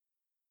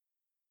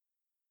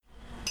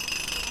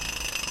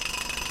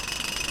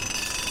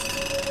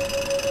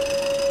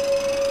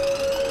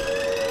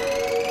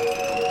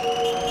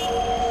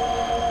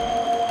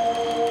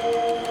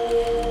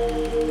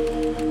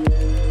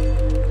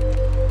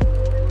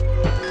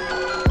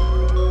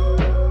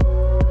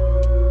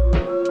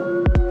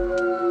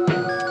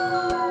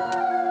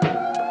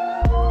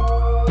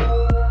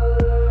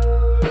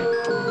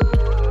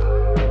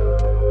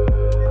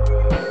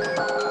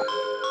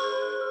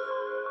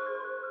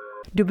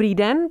Dobrý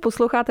den,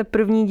 posloucháte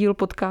první díl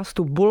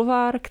podcastu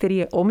Bulvár, který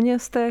je o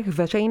městech,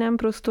 veřejném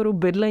prostoru,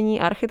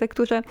 bydlení,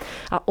 architektuře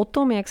a o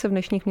tom, jak se v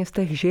dnešních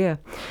městech žije.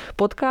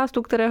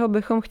 Podcastu, kterého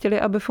bychom chtěli,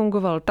 aby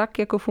fungoval tak,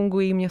 jako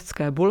fungují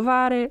městské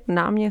bulváry,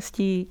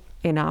 náměstí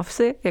i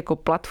návsi, jako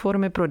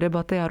platformy pro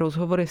debaty a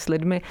rozhovory s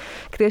lidmi,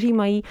 kteří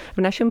mají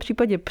v našem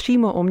případě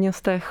přímo o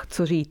městech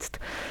co říct.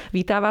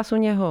 Vítá vás u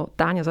něho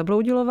Táňa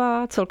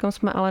Zabloudilová, celkem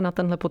jsme ale na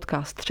tenhle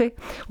podcast 3.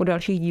 U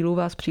dalších dílů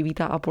vás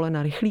přivítá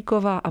Apolena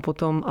Rychlíková a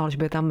potom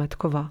Alžběta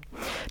Metková.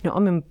 No a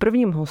mým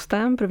prvním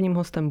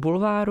hostem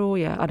Bulváru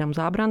je Adam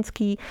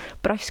Zábranský,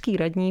 pražský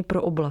radní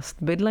pro oblast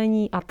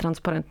bydlení a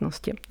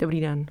transparentnosti.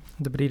 Dobrý den.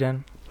 Dobrý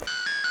den.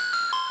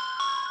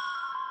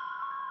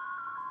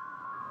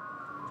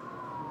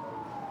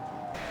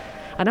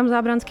 Adam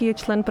Zábranský je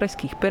člen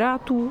pražských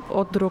Pirátů,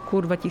 od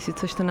roku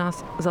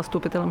 2014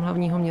 zastupitelem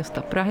hlavního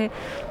města Prahy.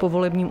 Po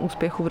volebním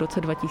úspěchu v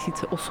roce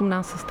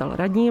 2018 se stal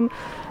radním.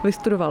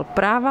 Vystudoval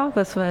práva,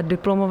 ve své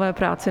diplomové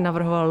práci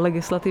navrhoval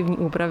legislativní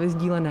úpravy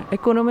sdílené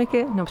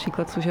ekonomiky,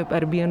 například služeb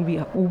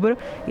Airbnb a Uber,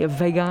 je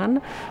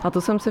vegan a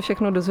to jsem se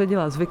všechno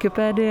dozvěděla z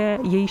Wikipedie,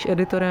 jejíž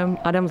editorem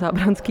Adam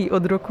Zábranský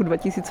od roku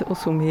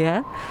 2008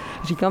 je.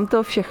 Říkám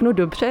to všechno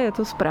dobře, je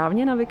to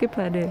správně na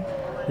Wikipedii?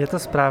 Je to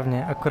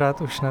správně,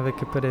 akorát už na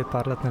Wikipedii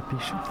pár let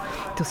nepíšu.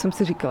 To jsem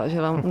si říkala,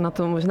 že vám na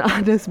to možná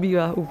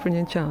nezbývá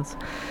úplně čas.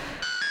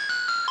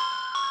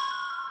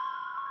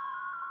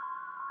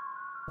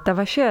 Ta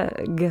vaše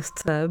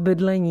gesce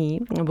bydlení,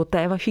 nebo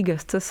té vaší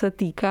gesce se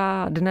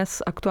týká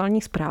dnes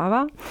aktuální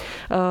zpráva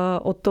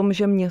o tom,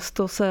 že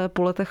město se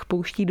po letech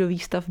pouští do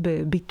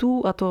výstavby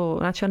bytů, a to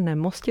na Černém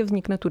mostě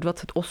vznikne tu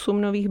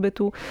 28 nových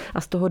bytů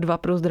a z toho 2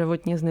 pro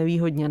zdravotně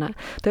znevýhodněné.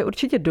 To je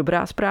určitě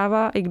dobrá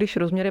zpráva, i když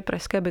rozměry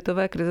pražské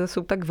bytové krize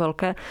jsou tak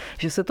velké,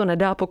 že se to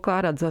nedá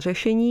pokládat za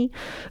řešení.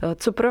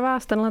 Co pro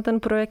vás tenhle ten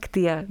projekt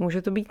je?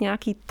 Může to být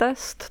nějaký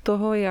test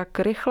toho, jak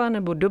rychle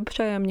nebo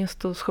dobře je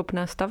město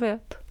schopné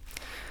stavět?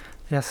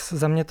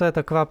 Za mě to je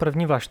taková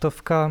první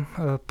vlaštovka,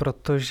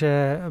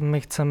 protože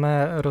my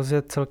chceme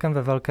rozjet celkem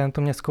ve velkém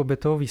tu městskou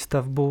bytovou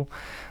výstavbu,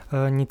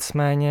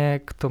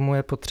 nicméně k tomu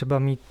je potřeba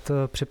mít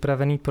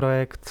připravený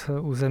projekt,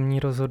 územní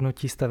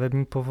rozhodnutí,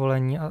 stavební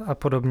povolení a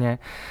podobně.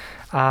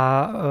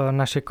 A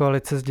naše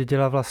koalice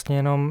zdědila vlastně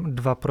jenom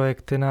 2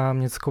 projekty na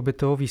městskou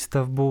bytovou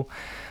výstavbu,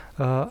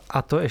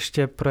 a to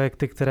ještě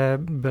projekty, které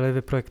byly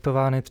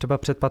vyprojektovány třeba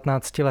před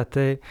 15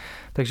 lety,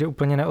 takže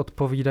úplně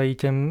neodpovídají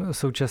těm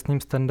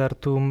současným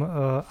standardům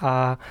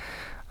a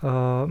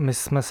my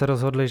jsme se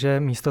rozhodli, že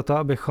místo toho,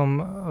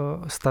 abychom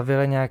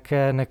stavěli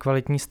nějaké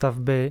nekvalitní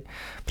stavby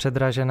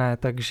předražené,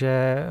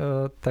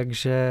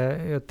 takže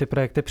ty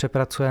projekty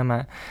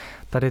přepracujeme.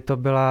 Tady to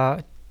byla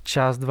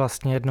část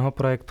vlastně jednoho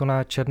projektu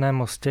na Černém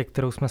mostě,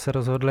 kterou jsme se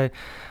rozhodli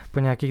po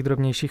nějakých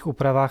drobnějších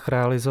úpravách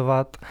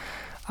realizovat.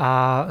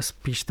 A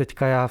spíš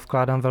teďka já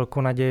vkládám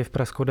velkou naději v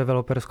pražskou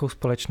developerskou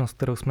společnost,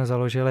 kterou jsme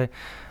založili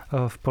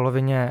v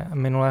polovině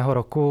minulého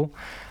roku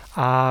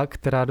a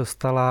která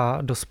dostala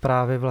do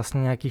správy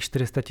vlastně nějakých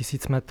 400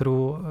 000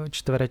 metrů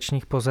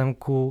čtverečních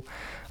pozemků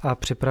a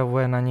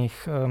připravuje na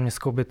nich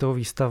městskou bytovou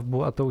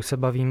výstavbu, a to už se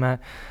bavíme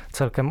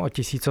celkem o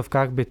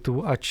tisícovkách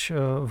bytů, ač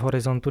v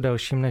horizontu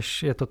delším,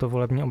 než je toto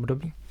volební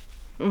období.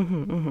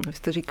 Vy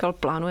jste říkal,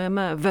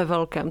 plánujeme ve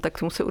velkém, tak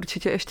tomu se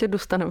určitě ještě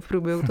dostaneme v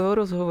průběhu toho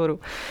rozhovoru.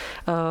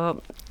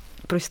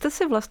 Proč jste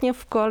si vlastně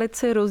v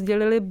koalici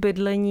rozdělili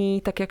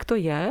bydlení tak, jak to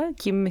je?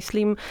 Tím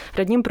myslím,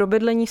 radním pro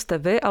bydlení jste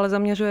vy, ale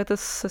zaměřujete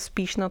se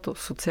spíš na to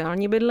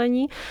sociální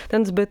bydlení.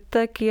 Ten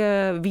zbytek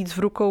je víc v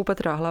rukou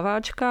Petra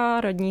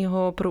Hlaváčka,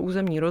 radního pro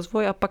územní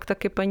rozvoj, a pak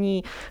taky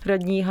paní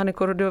radní Hany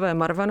Kordové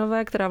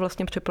Marvanové, která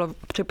vlastně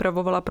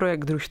připravovala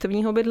projekt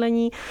družstevního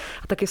bydlení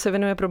a taky se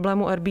věnuje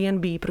problému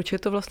Airbnb. Proč je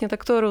to vlastně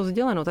takto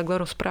rozděleno, takhle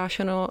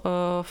rozprášeno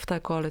v té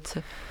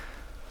koalici?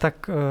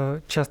 Tak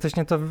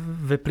částečně to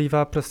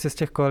vyplývá prostě z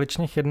těch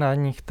koaličních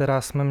jednání,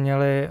 která jsme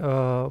měli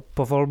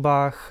po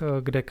volbách,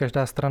 kde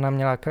každá strana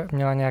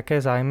měla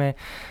nějaké zájmy.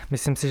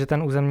 Myslím si, že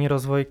ten územní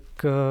rozvoj,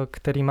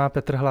 který má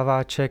Petr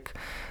Hlaváček,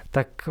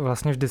 tak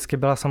vlastně vždycky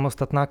byla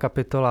samostatná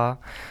kapitola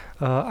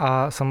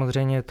a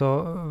samozřejmě je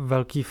to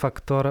velký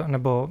faktor,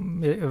 nebo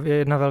je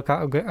jedna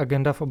velká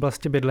agenda v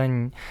oblasti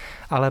bydlení,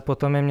 ale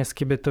potom je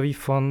Městský bytový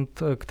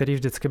fond, který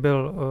vždycky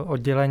byl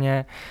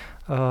odděleně,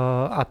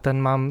 a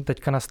ten mám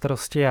teďka na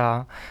starosti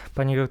já.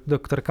 Paní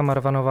doktorka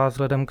Marvanová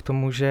vzhledem k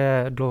tomu, že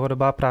je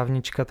dlouhodobá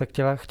právnička, tak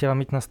chtěla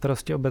mít na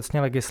starosti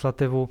obecně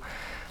legislativu,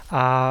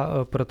 a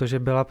protože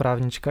byla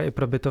právnička i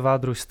pro bytová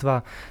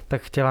družstva,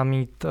 tak chtěla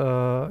mít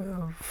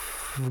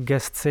v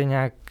gesci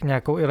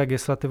nějakou i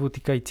legislativu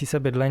týkající se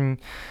bydlení,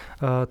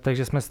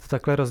 takže jsme se to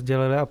takhle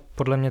rozdělili a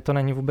podle mě to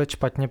není vůbec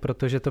špatně,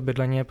 protože to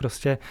bydlení je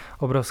prostě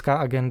obrovská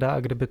agenda a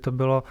kdyby to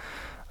bylo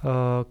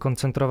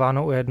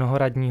koncentrováno u jednoho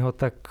radního,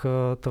 tak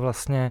to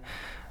vlastně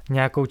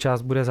nějakou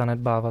část bude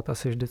zanedbávat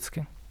asi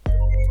vždycky.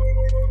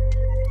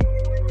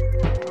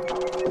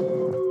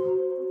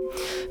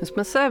 My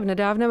jsme se v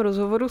nedávném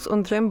rozhovoru s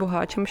Ondřejem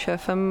Boháčem,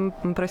 šéfem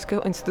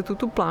Pražského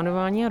institutu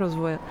plánování a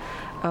rozvoje,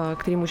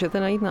 který můžete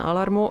najít na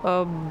Alarmu,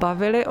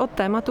 bavili o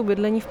tématu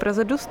bydlení v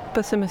Praze dost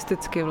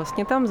pesimisticky.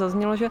 Vlastně tam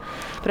zaznělo, že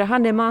Praha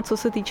nemá, co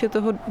se týče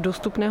toho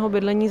dostupného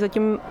bydlení,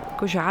 zatím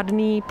jako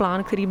žádný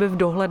plán, který by v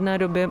dohledné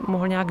době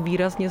mohl nějak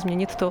výrazně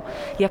změnit to,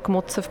 jak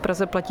moc se v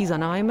Praze platí za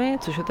nájmy,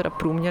 což je teda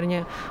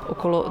průměrně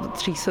okolo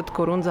 300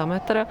 korun za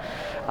metr,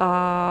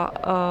 a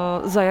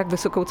za jak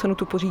vysokou cenu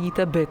tu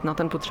pořídíte byt. Na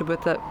ten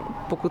potřebujete,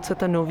 pokud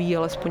chcete nový,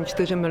 alespoň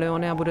 4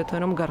 miliony a bude to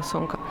jenom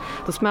garsonka.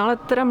 To jsme ale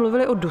teda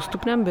mluvili o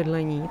dostupném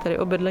bydlení, tedy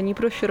o bydlení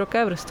pro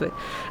široké vrstvy.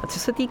 A co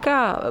se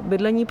týká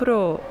bydlení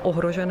pro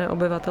ohrožené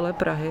obyvatele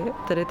Prahy,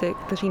 tedy ty,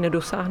 kteří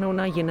nedosáhnou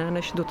na jiné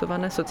než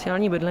dotované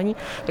sociální bydlení,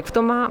 tak v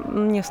tom má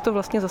město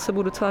vlastně za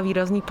sebou docela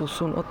výrazný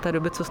posun od té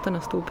doby, co jste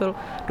nastoupil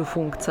do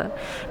funkce.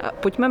 A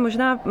pojďme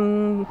možná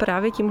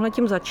právě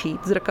tímhletím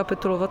začít,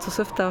 zrekapitulovat, co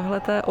se v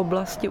téhleté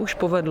oblasti už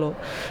povedlo.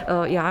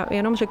 Já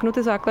jenom řeknu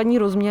ty základní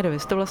rozměry. Vy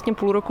jste vlastně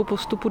půl roku po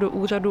vstupu do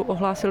úřadu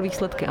ohlásil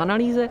výsledky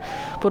analýzy.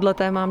 Podle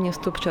té má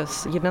město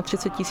přes 31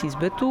 000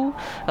 bytů,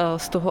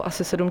 z toho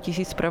asi 7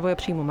 000 spravuje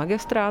přímo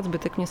magistrát,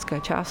 zbytek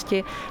městské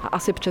části a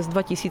asi přes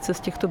 2 000 z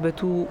těchto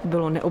bytů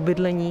bylo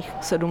neobydlených,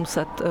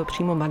 700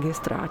 přímo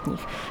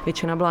magistrátních.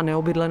 Většina byla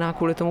neobydlená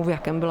kvůli tomu, v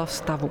jakém byla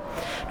stavu.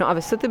 No a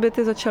vy jste ty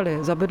byty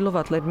začali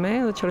zabydlovat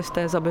lidmi, začali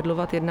jste je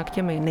zabydlovat jednak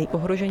těmi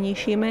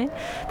nejohroženějšími,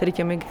 tedy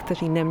těmi,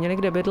 kteří neměli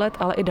kde bydlet,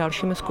 ale i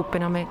dalšími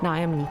skupinami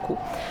nájemníků.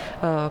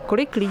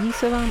 Kolik lidí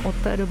se vám od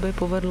té doby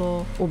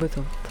povedlo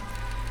ubytovat?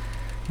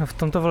 No, v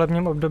tomto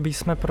volebním období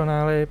jsme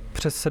pronajali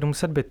přes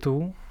 700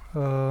 bytů.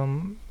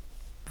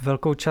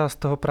 Velkou část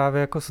toho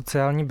právě jako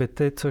sociální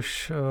byty,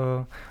 což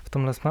v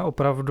tomhle jsme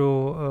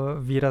opravdu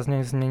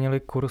výrazně změnili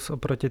kurz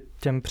oproti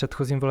těm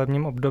předchozím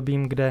volebním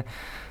obdobím, kde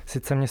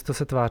sice město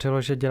se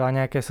tvářilo, že dělá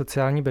nějaké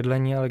sociální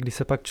bydlení, ale když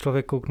se pak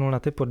člověk kouknul na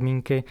ty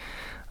podmínky,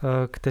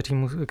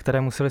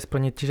 které museli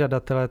splnit ti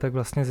žadatelé, tak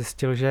vlastně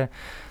zjistil, že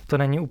to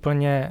není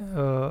úplně,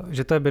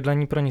 že to je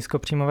bydlení pro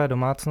nízkopříjmové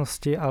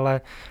domácnosti,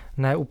 ale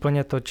ne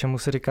úplně to, čemu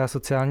se říká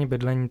sociální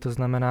bydlení, to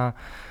znamená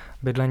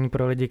bydlení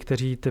pro lidi,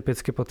 kteří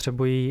typicky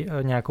potřebují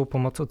nějakou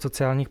pomoc od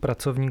sociálních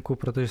pracovníků,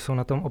 protože jsou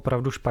na tom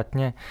opravdu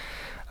špatně.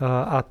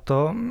 A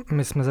to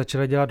my jsme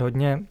začali dělat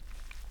hodně.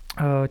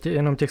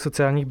 Jenom těch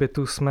sociálních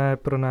bytů jsme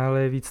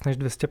pronajali víc než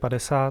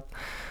 250.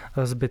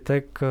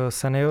 Zbytek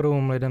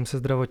seniorům, lidem se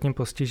zdravotním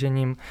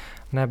postižením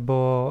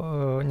nebo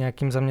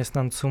nějakým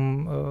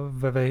zaměstnancům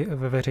ve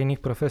veřejných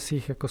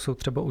profesích, jako jsou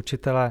třeba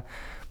učitelé,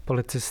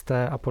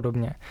 policisté a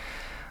podobně.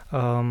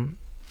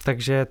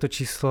 Takže to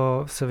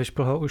číslo se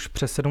vyšplhlo už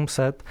přes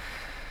 700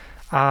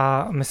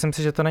 a myslím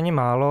si, že to není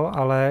málo,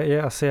 ale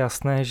je asi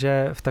jasné,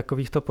 že v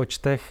takovýchto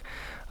počtech,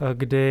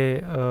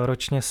 kdy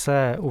ročně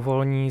se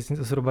uvolní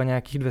zhruba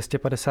nějakých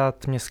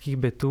 250 městských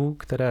bytů,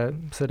 které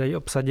se dají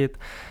obsadit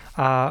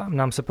a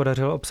nám se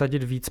podařilo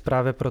obsadit víc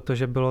právě proto,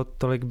 že bylo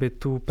tolik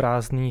bytů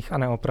prázdných a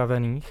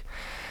neopravených,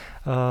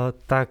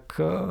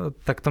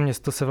 tak to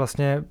město se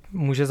vlastně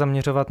může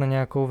zaměřovat na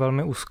nějakou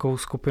velmi úzkou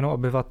skupinu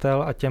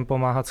obyvatel a těm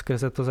pomáhat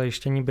skrze to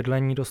zajištění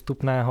bydlení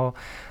dostupného,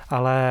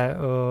 ale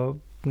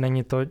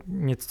není to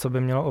nic, co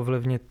by mělo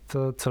ovlivnit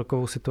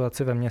celkovou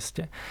situaci ve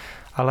městě.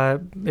 Ale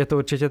je to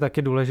určitě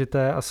taky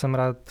důležité a jsem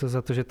rád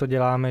za to, že to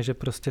děláme, že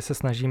prostě se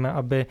snažíme,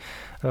 aby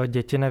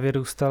děti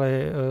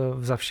nevyrůstaly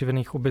v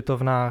zavšívených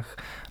ubytovnách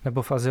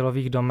nebo v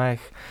azylových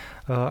domech,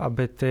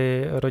 aby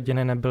ty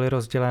rodiny nebyly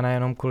rozdělené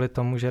jenom kvůli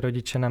tomu, že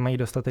rodiče nemají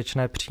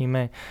dostatečné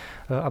příjmy,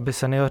 aby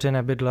seniori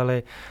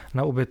nebydleli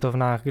na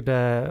ubytovnách,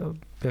 kde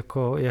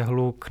jako je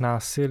hluk,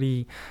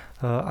 násilí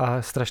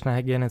a strašné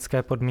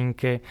hygienické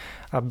podmínky,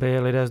 aby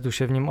lidé s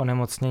duševním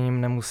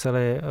onemocněním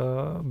nemuseli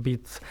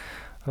být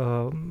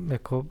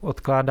jako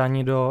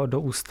odkládání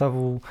do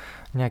ústavů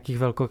nějakých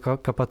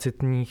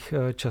velkokapacitních,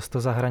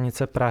 často za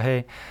hranice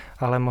Prahy,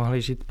 ale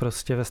mohli žít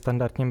prostě ve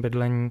standardním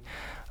bydlení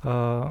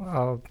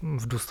a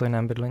v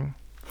důstojném bydlení.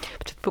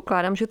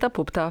 Předpokládám, že ta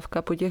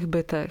poptávka po těch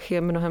bytech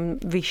je mnohem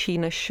vyšší,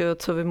 než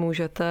co vy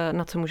můžete,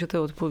 na co můžete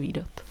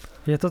odpovídat.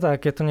 Je to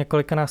tak, je to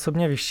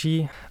několikanásobně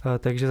vyšší,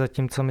 takže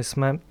zatímco my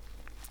jsme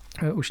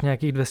už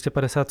nějakých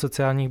 250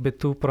 sociálních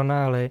bytů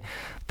pronajali,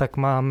 tak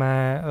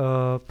máme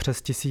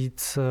přes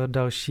 1000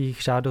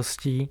 dalších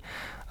žádostí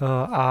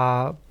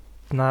a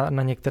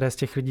na některé z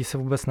těch lidí se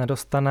vůbec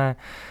nedostane,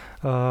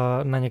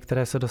 na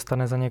některé se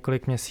dostane za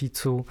několik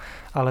měsíců,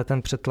 ale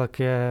ten přetlak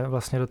je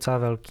vlastně docela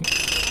velký.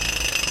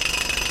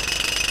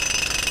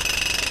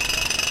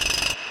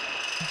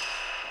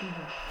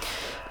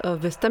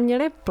 Vy jste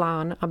měli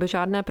plán, aby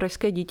žádné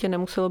pražské dítě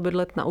nemuselo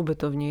bydlet na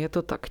ubytovně. Je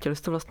to tak? Chtěli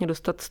jste vlastně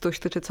dostat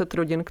 140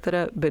 rodin,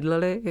 které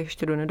bydlely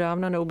ještě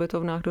donedávna na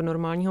ubytovnách do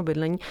normálního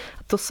bydlení.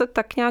 A to se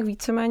tak nějak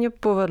víceméně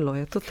povedlo.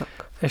 Je to tak?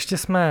 Ještě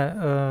jsme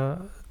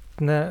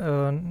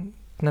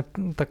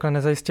takhle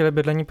nezajistili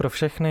bydlení pro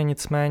všechny,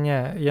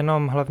 nicméně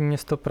jenom hlavní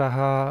město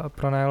Praha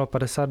pronajalo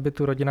 50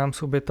 bytů rodinám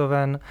z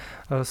ubytoven.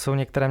 Jsou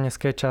některé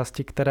městské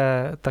části,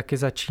 které taky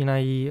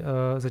začínají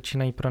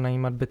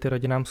pronajímat byty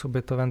rodinám z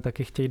ubytoven,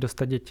 taky chtějí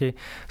dostat děti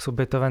z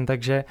ubytoven,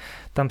 takže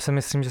tam si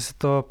myslím, že se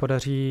to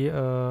podaří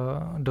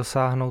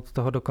dosáhnout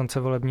toho do konce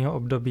volebního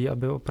období,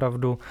 aby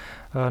opravdu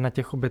na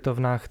těch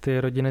ubytovnách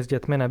ty rodiny s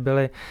dětmi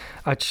nebyly,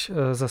 ač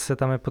zase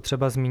tam je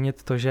potřeba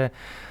zmínit to, že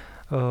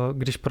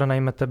když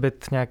pronajmete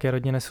byt nějaké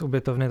rodiny z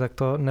ubytovny, tak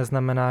to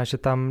neznamená, že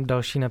tam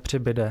další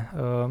nepřibyde.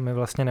 My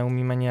vlastně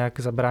neumíme nějak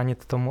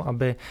zabránit tomu,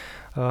 aby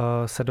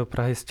se do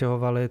Prahy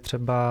stěhovaly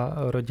třeba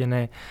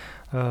rodiny,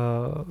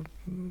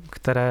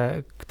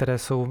 které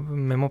jsou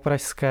mimo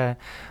pražské.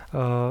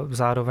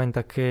 Zároveň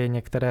taky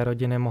některé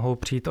rodiny mohou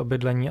přijít o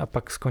bydlení a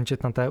pak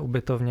skončit na té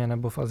ubytovně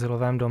nebo v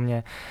azylovém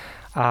domě.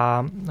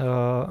 A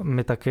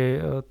my taky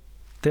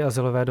ty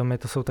azylové domy,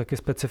 to jsou taky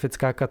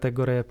specifická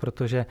kategorie,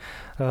 protože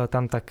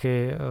tam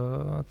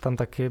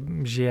taky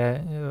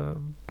žije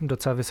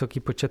docela vysoký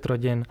počet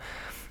rodin,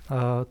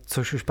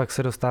 což už pak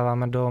se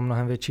dostáváme do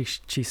mnohem větších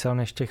čísel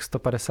než těch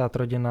 150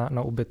 rodin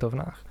na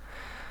ubytovnách.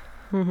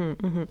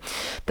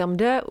 Tam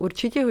jde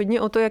určitě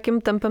hodně o to,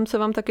 jakým tempem se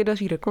vám taky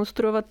daří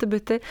rekonstruovat ty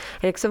byty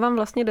a jak se vám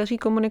vlastně daří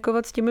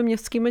komunikovat s těmi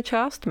městskými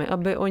částmi,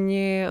 aby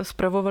oni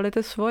spravovali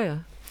ty svoje.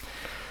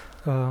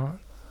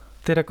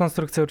 Ty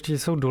rekonstrukce určitě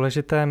jsou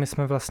důležité. My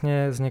jsme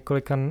vlastně z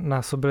několika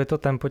násobili to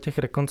tempo těch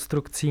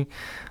rekonstrukcí.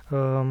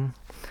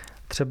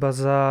 Třeba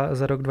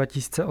za rok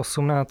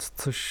 2018,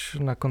 což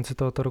na konci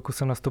tohoto roku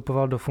jsem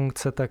nastupoval do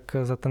funkce, tak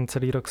za ten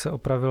celý rok se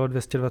opravilo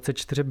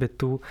 224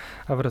 bytů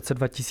a v roce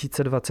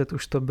 2020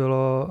 už to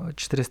bylo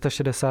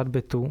 460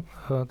 bytů,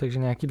 takže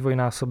nějaký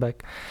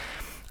dvojnásobek.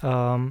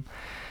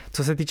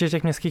 Co se týče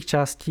těch městských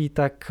částí,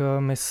 tak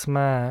my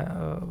jsme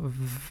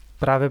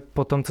právě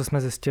po tom, co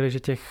jsme zjistili, že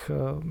těch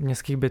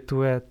městských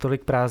bytů je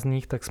tolik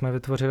prázdných, tak jsme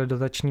vytvořili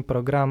dotační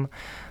program,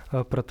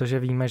 protože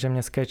víme, že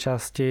městské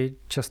části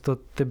často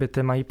ty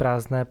byty mají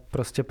prázdné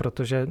prostě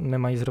protože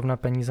nemají zrovna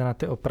peníze na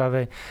ty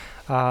opravy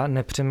a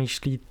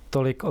nepřemýšlí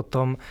tolik o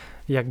tom,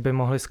 jak by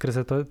mohli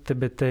skrze ty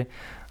byty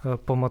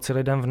pomoci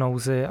lidem v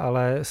nouzi,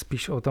 ale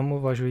spíš o tom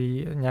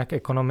uvažují nějak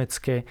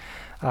ekonomicky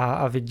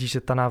a vidí,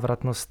 že ta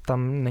návratnost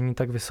tam není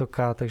tak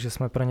vysoká, takže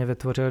jsme pro ně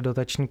vytvořili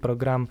dotační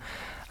program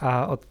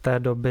a od té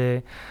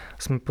doby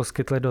jsme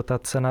poskytli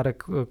dotace na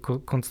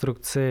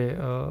rekonstrukci,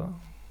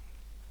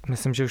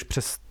 myslím, že už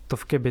přes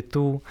stovky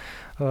bytů.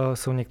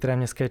 Jsou některé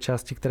městské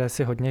části, které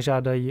si hodně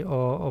žádají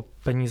o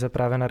peníze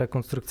právě na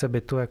rekonstrukce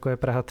bytu, jako je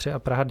Praha 3 a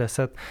Praha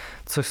 10,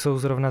 což jsou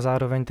zrovna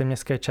zároveň ty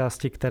městské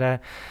části,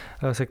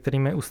 se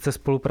kterými úzce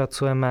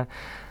spolupracujeme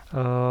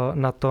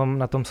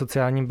na tom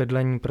sociálním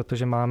bydlení,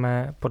 protože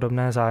máme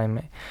podobné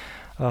zájmy.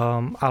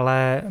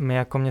 Ale my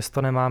jako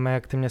město nemáme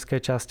jak ty městské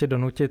části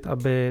donutit,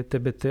 aby ty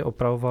byty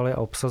opravovaly a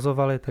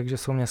obsazovaly, takže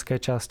jsou městské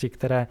části,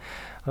 které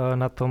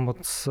na to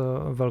moc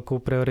velkou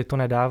prioritu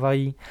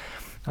nedávají.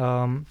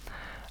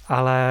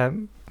 Ale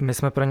my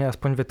jsme pro ně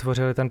aspoň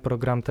vytvořili ten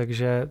program,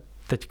 takže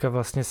teďka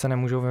vlastně se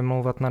nemůžou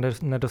vymlouvat na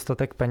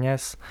nedostatek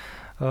peněz,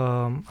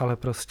 ale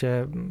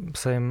prostě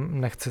se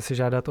jim nechce si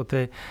žádat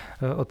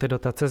o ty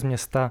dotace z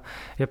města.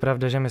 Je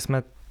pravda, že my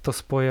jsme to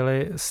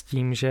spojili s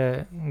tím,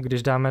 že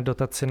když dáme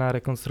dotaci na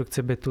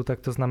rekonstrukci bytu, tak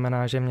to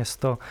znamená, že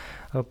město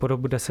po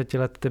dobu 10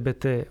 let ty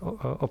byty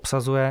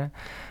obsazuje,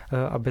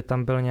 aby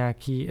tam byl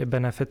nějaký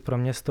benefit pro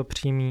město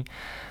přímý,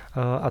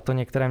 a to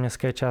některé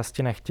městské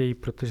části nechtějí,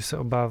 protože se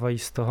obávají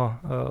z toho,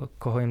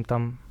 koho jim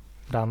tam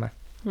dáme.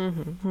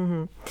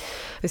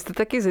 Vy jste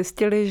taky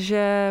zjistili,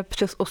 že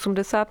přes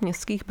 80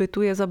 městských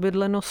bytů je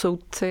zabydleno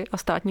soudci a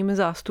státními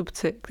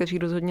zástupci, kteří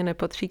rozhodně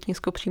nepatří k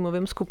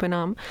nízkopříjmovým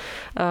skupinám,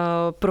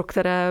 pro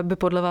které by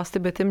podle vás ty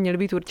byty měly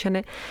být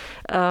určeny,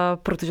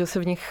 protože se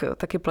v nich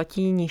taky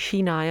platí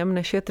nižší nájem,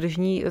 než je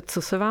tržní.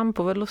 Co se vám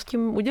povedlo s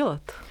tím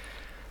udělat?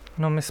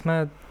 No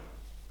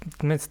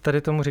my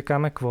tady tomu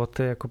říkáme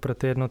kvóty, jako pro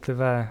ty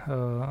jednotlivé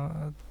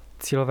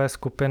cílové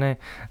skupiny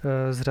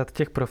z řad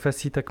těch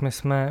profesí, tak my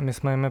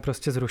jsme jim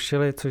prostě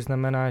zrušili, což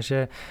znamená,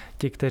 že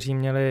ti, kteří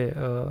měli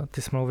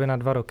ty smlouvy na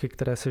 2 roky,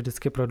 které se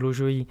vždycky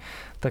prodlužují,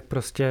 tak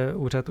prostě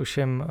úřad už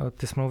jim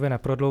ty smlouvy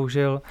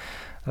neprodloužil.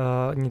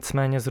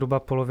 Nicméně zhruba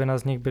polovina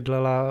z nich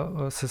bydlela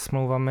se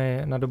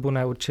smlouvami na dobu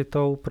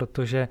neurčitou,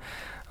 protože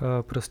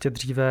prostě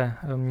dříve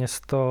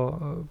město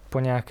po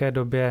nějaké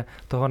době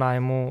toho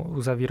nájmu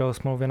uzavíralo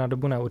smlouvy na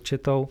dobu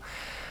neurčitou,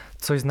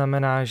 což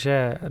znamená,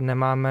 že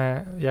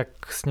nemáme jak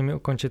s nimi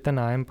ukončit ten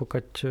nájem,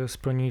 pokud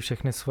splňují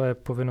všechny svoje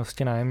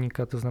povinnosti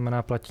nájemníka, to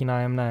znamená platí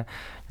nájemné,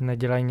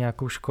 nedělají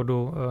nějakou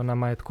škodu na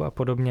majetku a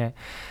podobně.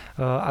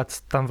 A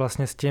tam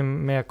vlastně s tím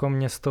my jako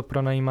město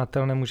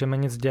pronajímatel nemůžeme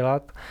nic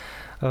dělat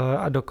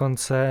a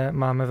dokonce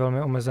máme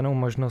velmi omezenou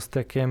možnost,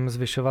 jak jim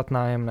zvyšovat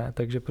nájemné.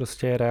 Takže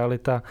prostě je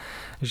realita,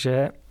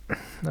 že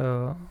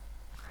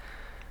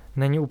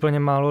není úplně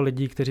málo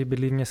lidí, kteří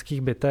bydlí v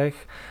městských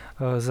bytech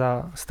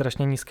za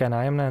strašně nízké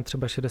nájemné,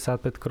 třeba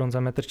 65 korun za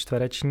metr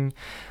čtvereční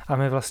a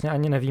my vlastně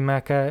ani nevíme,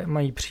 jaké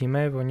mají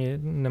příjmy, oni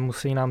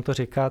nemusí nám to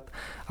říkat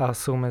a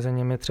jsou mezi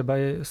nimi třeba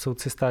i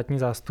soudci, státní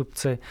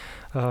zástupci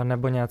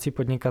nebo nějací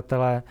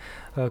podnikatelé,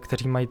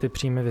 kteří mají ty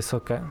příjmy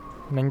vysoké.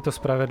 Není to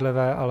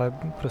spravedlivé, ale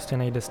prostě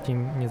nejde s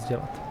tím nic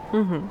dělat.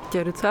 To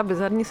je docela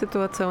bizarní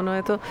situace. Ono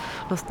je to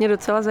vlastně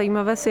docela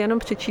zajímavé si jenom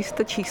přečíst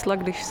ta čísla,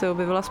 když se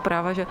objevila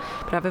zpráva, že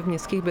právě v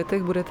městských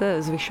bytech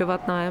budete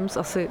zvyšovat nájem z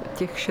asi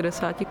těch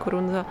 60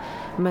 korun za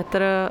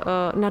metr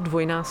na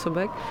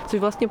dvojnásobek, což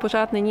vlastně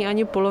pořád není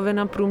ani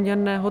polovina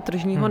průměrného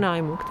tržního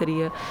nájmu, který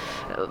je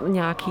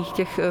nějakých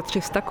těch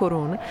 300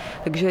 korun.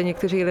 Takže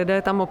někteří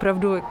lidé tam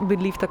opravdu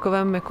bydlí v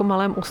takovém jako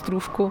malém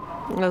ostrůvku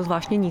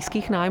zvláštně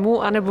nízkých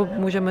nájmů, anebo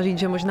můžeme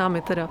říct, že možná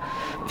my teda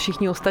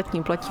všichni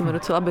ostatní platíme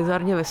docela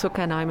bizarně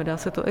vysoké nájmy, dá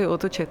se to i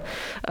otočit.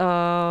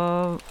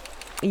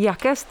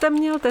 Jaké jste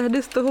měl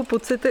tehdy z toho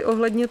pocity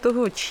ohledně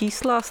toho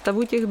čísla,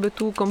 stavu těch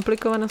bytů,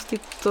 komplikovanosti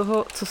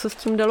toho, co se s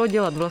tím dalo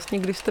dělat? Vlastně,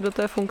 když jste do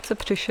té funkce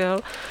přišel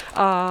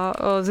a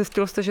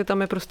zjistil jste, že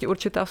tam je prostě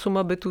určitá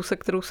suma bytů, se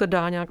kterou se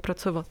dá nějak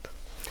pracovat?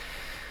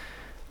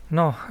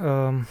 No,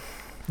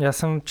 já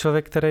jsem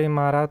člověk, který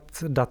má rád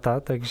data,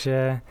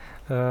 takže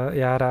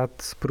já rád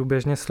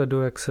průběžně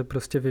sleduju, jak se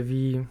prostě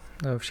vyvíjí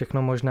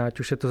všechno možné, ať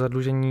už je to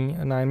zadlužení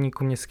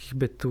nájemníků městských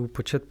bytů,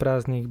 počet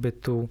prázdných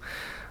bytů,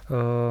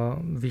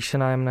 výše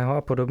nájemného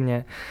a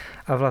podobně.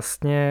 A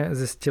vlastně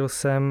zjistil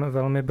jsem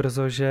velmi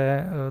brzo,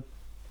 že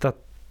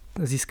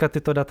získat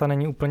tyto data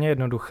není úplně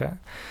jednoduché.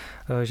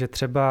 Že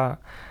třeba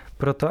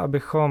proto,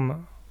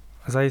 abychom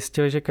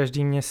zajistili, že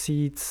každý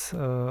měsíc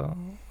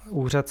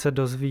úřad se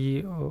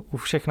dozví u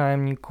všech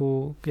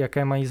nájemníků,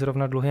 jaké mají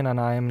zrovna dluhy na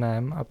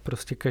nájemném a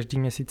prostě každý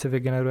měsíc se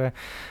vygeneruje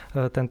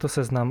tento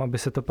seznam, aby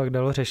se to pak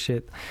dalo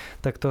řešit.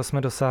 Tak toho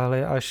jsme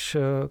dosáhli až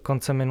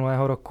koncem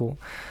minulého roku.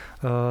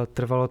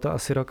 Trvalo to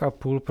asi 1,5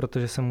 roku,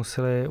 protože se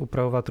museli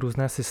upravovat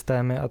různé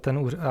systémy a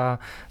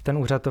ten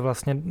úřad to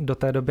vlastně do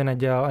té doby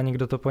nedělal a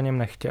nikdo to po něm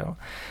nechtěl.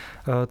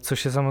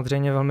 Což je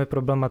samozřejmě velmi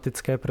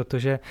problematické,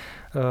 protože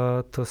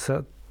to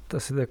se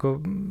asi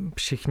jako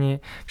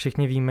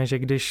všichni víme, že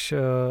když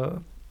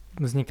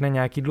vznikne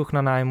nějaký dluh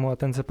na nájmu a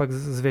ten se pak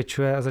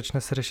zvětšuje a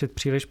začne se řešit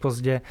příliš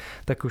pozdě,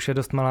 tak už je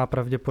dost malá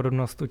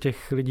pravděpodobnost u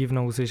těch lidí v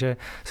nouzi, že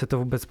se to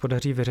vůbec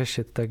podaří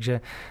vyřešit.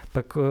 Takže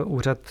pak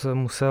úřad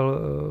musel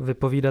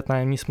vypovídat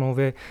nájemní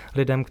smlouvy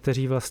lidem,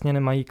 kteří vlastně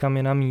nemají kam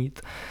jinam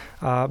mít.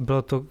 A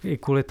bylo to i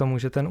kvůli tomu,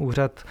 že ten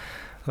úřad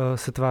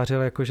se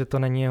tvářil jako, že to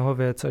není jeho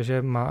věc a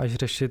že má až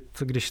řešit,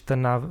 když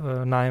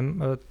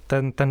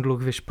ten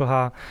dluh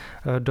vyšplhá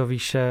do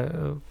výše,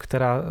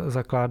 která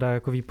zakládá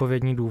jako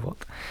výpovědní důvod.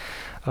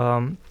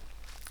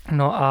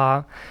 No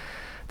a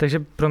takže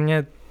pro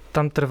mě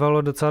tam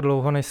trvalo docela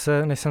dlouho, než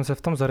jsem se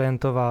v tom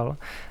zorientoval.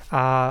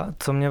 A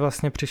co mě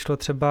vlastně přišlo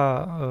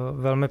třeba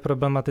velmi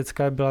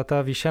problematické, byla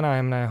ta výše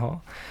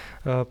nájemného,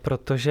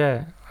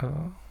 protože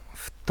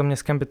v tom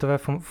městském bytovém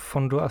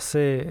fondu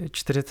asi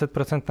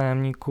 40%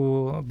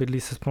 nájemníků bydlí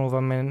se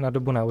smlouvami na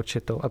dobu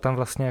neurčitou a tam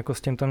vlastně jako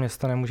s tímto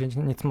město nemůže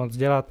nic moc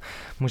dělat.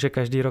 Může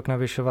každý rok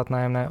navyšovat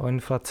nájemné o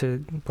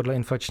inflaci podle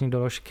inflační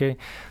doložky,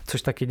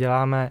 což taky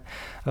děláme,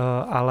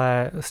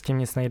 ale s tím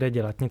nic nejde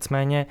dělat.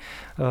 Nicméně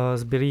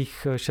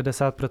zbylých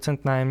 60%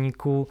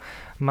 nájemníků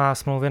má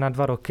smlouvy na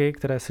 2 roky,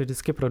 které se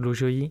vždycky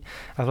prodlužují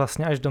a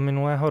vlastně až do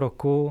minulého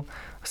roku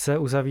se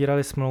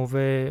uzavíraly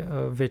smlouvy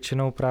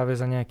většinou právě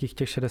za nějakých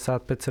těch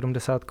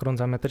 65-70 korun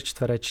za metr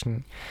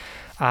čtvereční.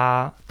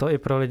 A to i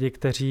pro lidi,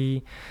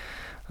 kteří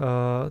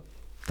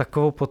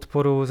takovou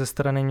podporu ze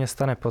strany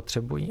města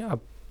nepotřebují. A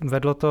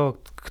vedlo to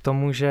k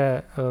tomu,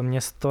 že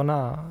město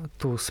na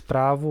tu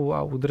správu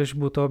a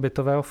údržbu toho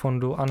bytového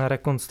fondu a na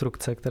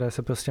rekonstrukce, které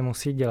se prostě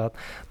musí dělat,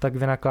 tak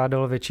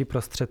vynakládalo větší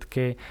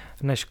prostředky,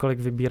 než kolik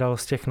vybíralo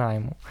z těch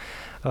nájmů.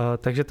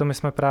 Takže to my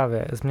jsme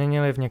právě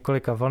změnili v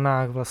několika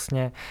vlnách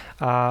vlastně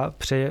a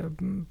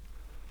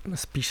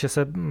spíše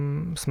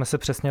jsme se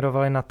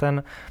přesměrovali na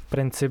ten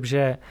princip,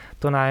 že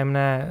to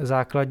nájemné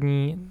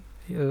základní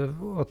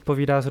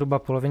odpovídá zhruba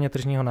polovině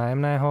tržního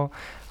nájemného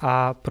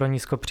a pro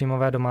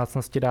nízkopříjmové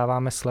domácnosti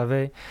dáváme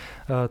slevy,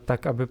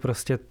 tak aby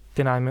prostě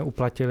ty nájmy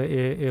uplatili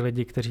i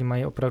lidi, kteří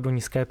mají opravdu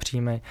nízké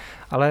příjmy.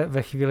 Ale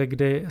ve chvíli,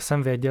 kdy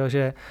jsem věděl,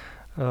 že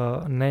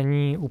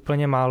není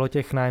úplně málo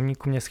těch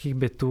nájemníků městských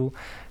bytů,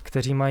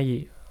 kteří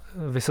mají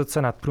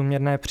vysoce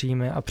nadprůměrné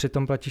příjmy a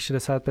přitom platí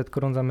 65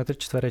 korun za metr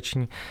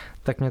čtvereční,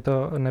 tak mě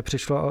to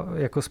nepřišlo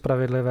jako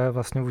spravedlivé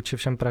vlastně vůči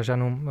všem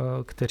Pražanům,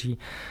 kteří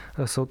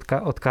jsou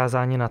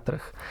odkázáni na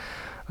trh.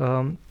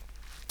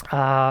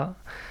 A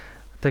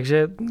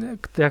takže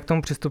jak k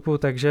tomu přistupuji,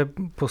 takže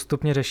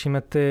postupně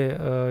řešíme ty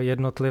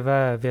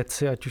jednotlivé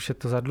věci, ať už je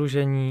to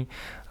zadlužení,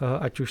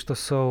 ať už to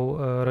jsou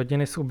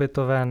rodiny z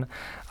ubytoven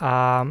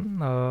a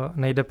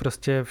nejde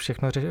prostě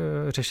všechno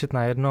řešit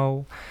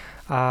najednou.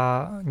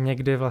 A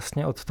někdy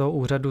vlastně od toho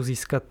úřadu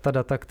získat ta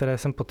data, které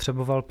jsem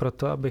potřeboval pro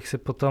to, abych si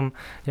potom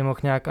je mohl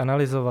nějak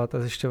analyzovat a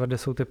zjišťovat, kde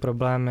jsou ty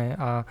problémy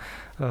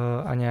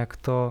a nějak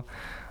to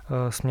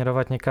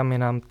směrovat někam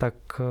jinam, tak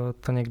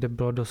to někdy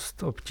bylo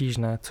dost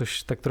obtížné,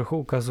 což tak trochu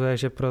ukazuje,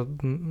 že pro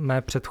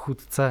mé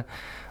předchůdce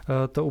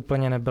to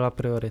úplně nebyla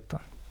priorita.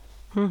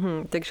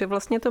 Takže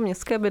vlastně to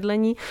městské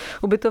bydlení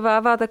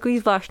ubytovává takový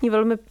zvláštní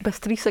velmi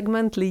pestrý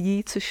segment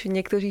lidí, což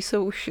někteří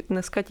jsou už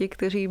dneska ti,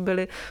 kteří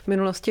byli v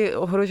minulosti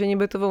ohroženi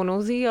bytovou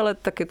nouzí, ale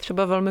taky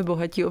třeba velmi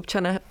bohatí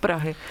občané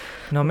Prahy.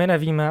 No my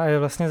nevíme a je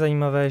vlastně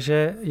zajímavé,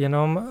 že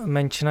jenom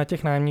menšina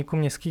těch nájemníků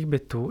městských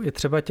bytů, i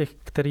třeba těch,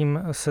 kterým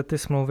se ty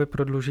smlouvy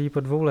prodlužují po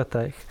 2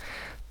 letech,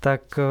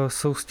 tak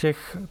jsou z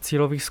těch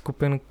cílových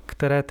skupin,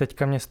 které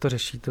teďka město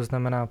řeší, to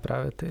znamená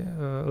právě ty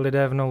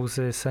lidé v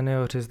nouzi,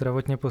 seniori,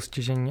 zdravotně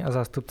postižení a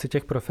zástupci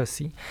těch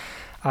profesí.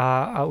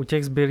 A u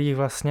těch zbylých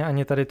vlastně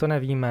ani tady to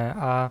nevíme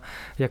a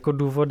jako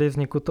důvody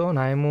vzniku toho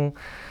nájmu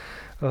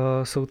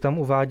jsou tam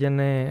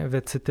uváděny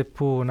věci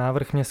typu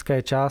návrh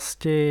městské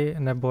části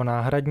nebo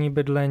náhradní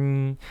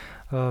bydlení,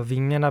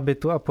 výměna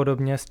bytu a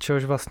podobně, z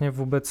čehož vlastně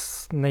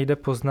vůbec nejde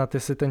poznat,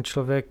 jestli ten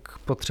člověk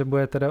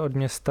potřebuje teda od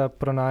města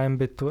pro nájem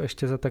bytu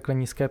ještě za takhle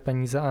nízké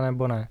peníze,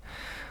 anebo ne.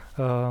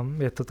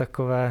 Je to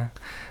takové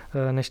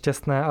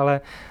nešťastné,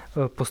 ale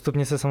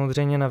postupně se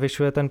samozřejmě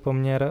navyšuje ten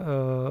poměr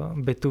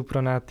bytů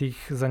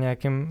pronajatých za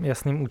nějakým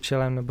jasným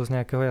účelem nebo z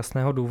nějakého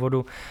jasného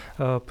důvodu,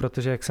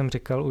 protože, jak jsem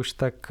říkal už,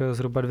 tak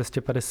zhruba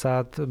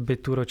 250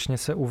 bytů ročně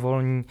se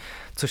uvolní,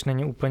 což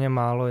není úplně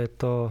málo, je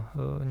to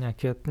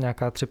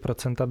nějaká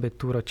 3%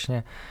 bytů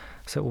ročně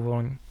se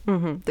uvolní.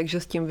 Takže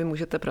s tím vy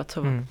můžete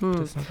pracovat.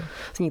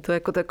 Zní to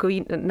jako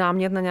takový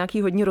námět na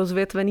nějaký hodně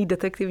rozvětvený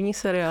detektivní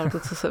seriál, to,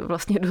 co se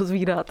vlastně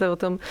dozvídáte o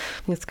tom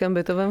městském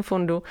bytovém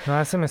fondu. No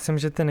já si myslím,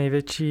 že ty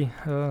největší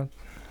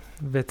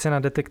věci na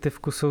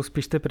detektivku jsou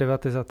spíš ty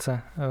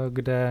privatizace,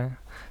 kde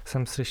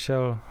jsem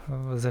slyšel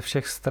ze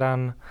všech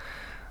stran,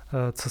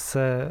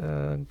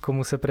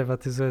 komu se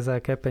privatizuje, za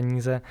jaké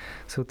peníze.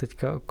 Jsou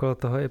teďka okolo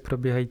toho i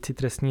probíhající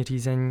trestní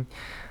řízení,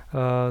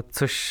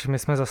 což my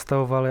jsme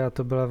zastavovali a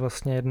to byla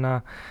vlastně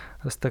jedna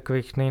z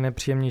takových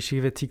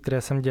nejnepříjemnějších věcí,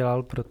 které jsem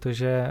dělal,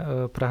 protože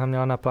Praha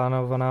měla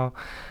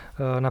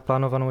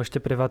naplánovanou ještě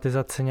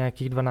privatizaci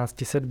nějakých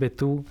 1200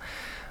 bytů.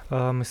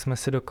 My jsme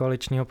si do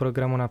koaličního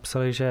programu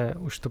napsali, že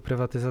už tu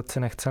privatizaci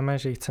nechceme,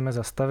 že ji chceme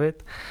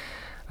zastavit.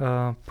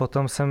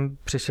 Potom jsem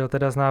přišel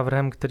teda s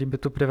návrhem, který by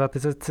tu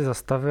privatizaci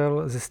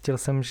zastavil. Zjistil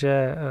jsem,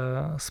 že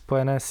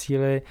spojené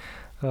síly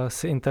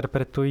si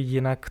interpretují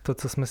jinak to,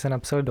 co jsme si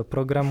napsali do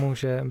programu,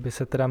 že by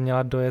se teda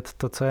měla dojet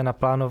to, co je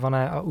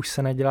naplánované a už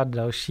se nedělat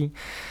další.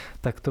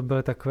 Tak to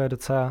byly takové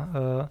docela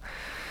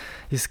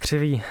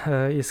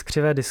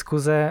jiskřivé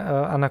diskuze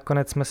a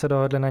nakonec jsme se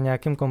dohodli na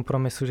nějakém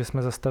kompromisu, že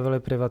jsme zastavili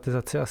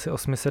privatizaci asi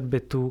 800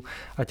 bytů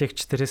a těch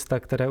 400,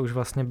 které už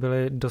vlastně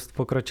byly dost v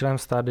pokročilém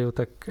stádiu,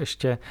 tak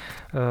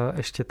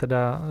ještě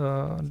teda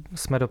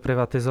jsme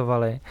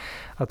doprivatizovali.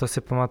 A to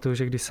si pamatuju,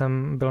 že když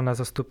jsem byl na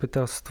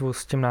zastupitelstvu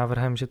s tím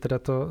návrhem, že teda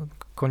to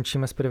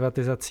končíme s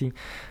privatizací,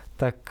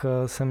 tak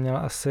jsem měl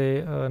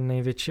asi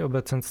největší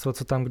obecenstvo,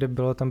 co tam kdy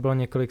bylo. Tam bylo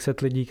několik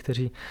set lidí,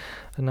 kteří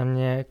na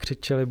mě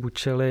křičeli,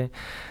 bučeli,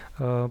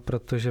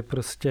 protože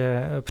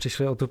prostě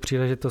přišli o tu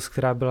příležitost,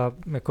 která byla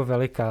jako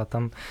veliká.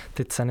 Tam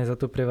ty ceny za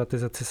tu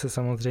privatizaci se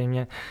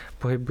samozřejmě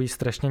pohybují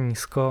strašně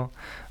nízko.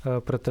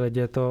 Pro ty lidi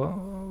je to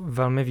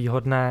velmi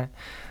výhodné,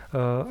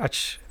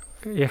 ač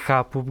je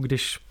chápu,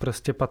 když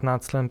prostě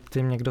 15 let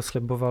jim někdo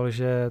sliboval,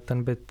 že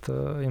ten byt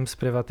jim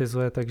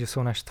zprivatizuje, takže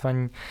jsou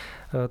naštvaní,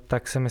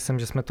 tak si myslím,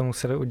 že jsme to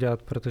museli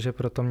udělat, protože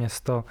pro to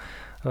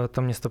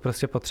město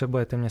prostě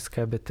potřebuje ty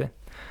městské byty.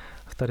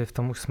 Tady v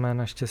tom už jsme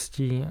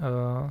naštěstí,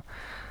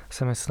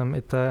 se myslím,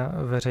 i ta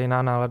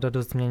veřejná nálada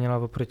dost změnila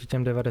oproti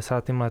těm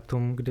 90.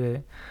 letům,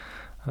 kdy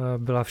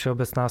byla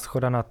všeobecná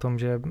shoda na tom,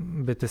 že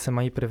byty se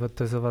mají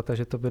privatizovat a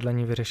že to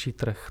bydlení vyřeší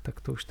trh,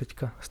 tak to už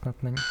teďka snad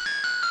není.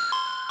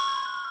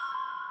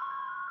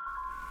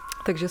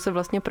 Takže se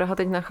vlastně Praha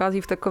teď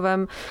nachází v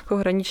takovém jako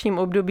hraničním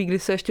období, kdy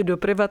se ještě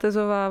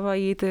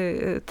doprivatizovávají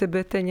ty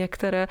byty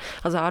některé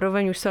a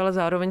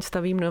zároveň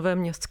staví nové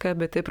městské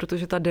byty,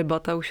 protože ta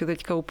debata už je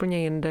teďka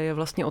úplně jinde. Je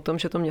vlastně o tom,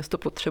 že to město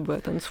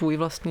potřebuje ten svůj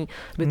vlastní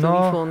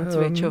bytový fond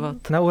zvětšovat.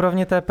 Na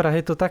úrovni té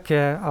Prahy to tak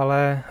je,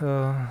 ale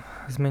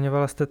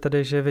zmiňovala jste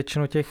tedy, že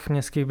většinu těch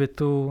městských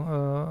bytů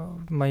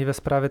mají ve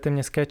správě ty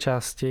městské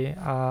části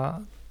a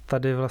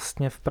tady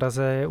vlastně v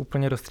Praze je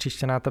úplně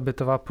roztříštěná ta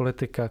bytová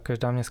politika.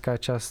 Každá městská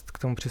část k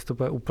tomu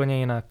přistupuje úplně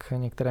jinak.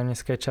 Některé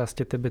městské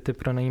části ty byty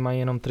pronajímají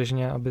jenom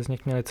tržně, aby z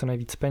nich měli co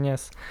nejvíc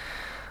peněz.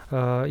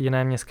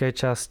 Jiné městské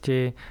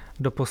části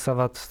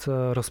doposavat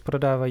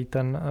rozprodávají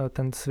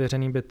ten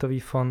svěřený bytový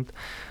fond.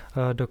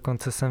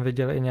 Dokonce jsem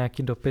viděl i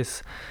nějaký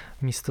dopis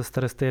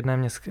místostarosty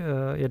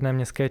jedné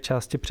městské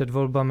části před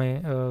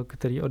volbami,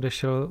 který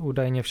odešel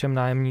údajně všem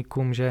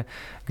nájemníkům, že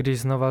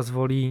když znova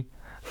zvolí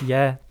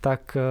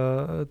tak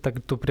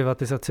tu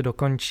privatizaci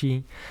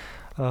dokončí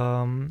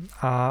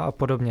a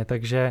podobně.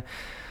 Takže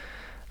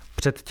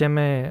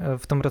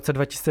v tom roce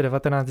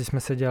 2019, když jsme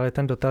se dělali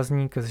ten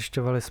dotazník,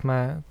 zjišťovali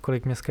jsme,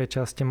 kolik městské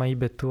části mají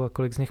bytů a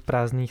kolik z nich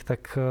prázdných,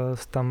 tak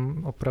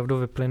tam opravdu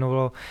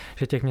vyplynulo,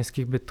 že těch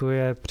městských bytů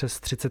je přes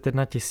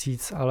 31 000,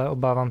 ale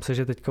obávám se,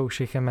 že teďka už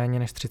jich je méně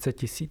než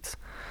 30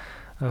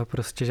 000.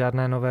 Prostě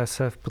žádné nové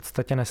se v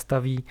podstatě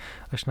nestaví,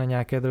 až na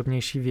nějaké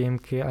drobnější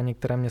výjimky a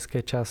některé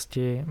městské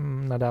části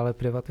nadále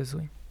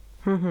privatizují.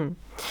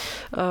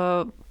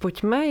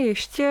 Pojďme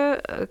ještě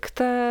k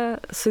té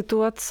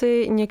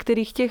situaci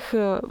některých těch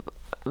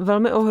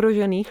velmi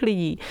ohrožených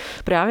lidí.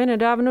 Právě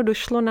nedávno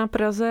došlo na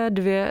Praze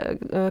 2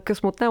 ke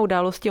smutné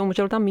události.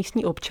 Umřel tam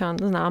místní občan,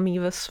 známý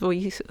ve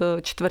svojí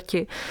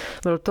čtvrti.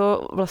 Byl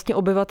to vlastně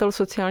obyvatel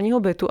sociálního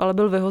bytu, ale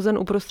byl vyhozen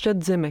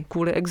uprostřed zimy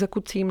kvůli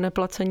exekucím,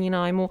 neplacení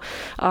nájmu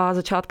a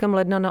začátkem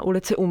ledna na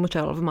ulici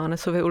umřel. V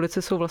Mánesově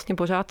ulici jsou vlastně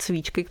pořád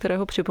svíčky, které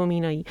ho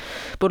připomínají.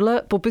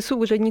 Podle popisu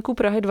úředníků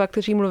Prahy 2,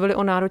 kteří mluvili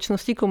o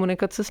náročnosti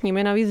komunikace s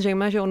nimi, navíc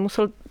zřejmé, že on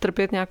musel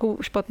trpět nějakou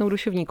špatnou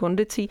duševní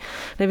kondicí.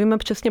 Nevíme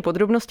přesně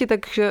podrobnosti,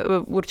 takže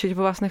určitě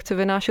po vás nechci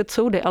vynášet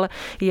soudy, ale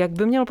jak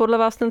by měl podle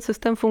vás ten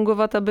systém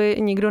fungovat, aby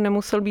nikdo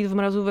nemusel být v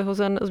mrazu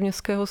vyhozen z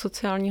městského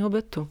sociálního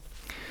bytu?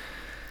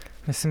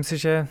 Myslím si,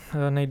 že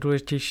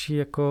nejdůležitější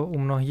jako u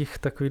mnohých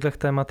takových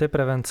témat je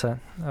prevence.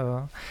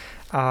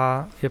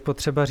 A je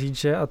potřeba říct,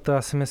 že, a to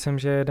já si myslím,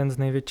 že je jeden z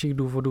největších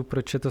důvodů,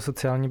 proč je to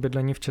sociální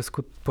bydlení v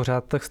Česku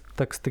pořád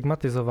tak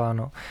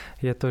stigmatizováno,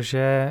 je to,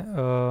 že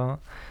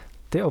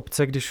ty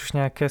obce, když už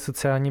nějaké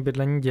sociální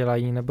bydlení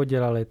dělají nebo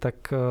dělali, tak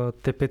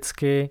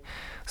typicky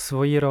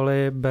svoji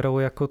roli berou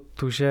jako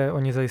tu, že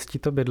oni zajistí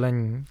to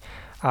bydlení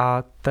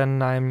a ten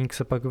nájemník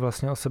se pak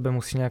vlastně o sebe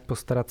musí nějak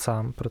postarat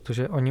sám,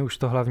 protože oni už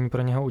to hlavní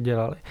pro něho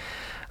udělali.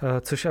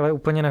 Což ale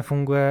úplně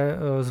nefunguje,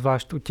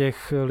 zvlášť u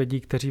těch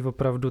lidí, kteří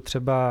opravdu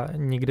třeba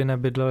nikdy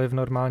nebydleli v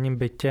normálním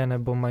bytě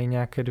nebo mají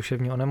nějaké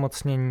duševní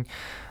onemocnění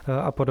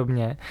a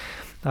podobně.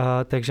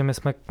 Takže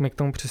my k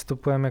tomu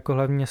přistupujeme jako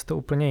hlavní město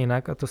úplně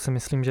jinak a to si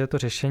myslím, že je to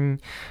řešení,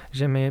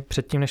 že my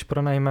předtím, než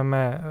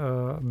pronajmeme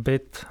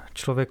byt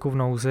člověku v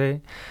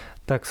nouzi,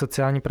 tak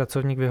sociální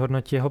pracovník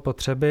vyhodnotí jeho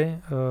potřeby,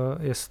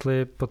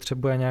 jestli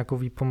potřebuje nějakou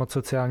výpomoc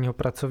sociálního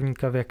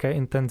pracovníka, v jaké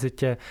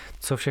intenzitě,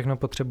 co všechno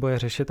potřebuje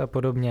řešit a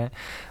podobně.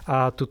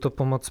 A tuto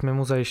pomoc my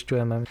mu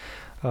zajišťujeme.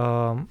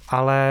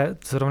 Ale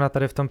zrovna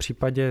tady v tom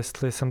případě,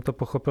 jestli jsem to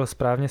pochopil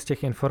správně z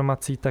těch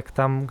informací, tak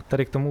tam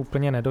tady k tomu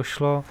úplně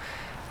nedošlo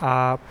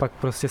a pak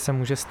prostě se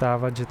může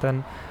stávat,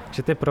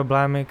 že ty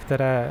problémy,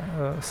 které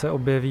se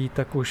objeví,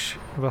 tak už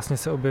vlastně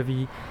se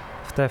objeví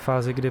v té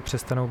fázi, kdy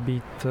přestanou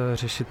být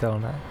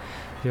řešitelné.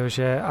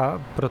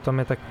 A proto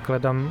mi tak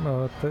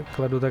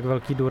kledu tak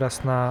velký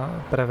důraz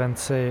na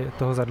prevenci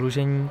toho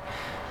zadlužení,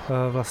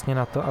 vlastně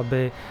na to,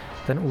 aby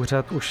ten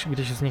úřad už,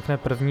 když vznikne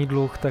první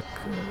dluh, tak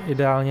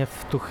ideálně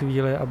v tu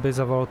chvíli, aby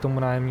zavolal tomu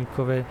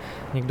nájemníkovi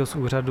někdo z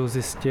úřadu,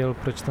 zjistil,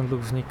 proč ten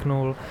dluh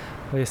vzniknul,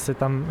 jestli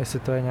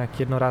to je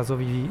nějaký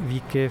jednorázový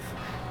výkyv,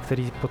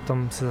 který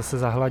potom se zase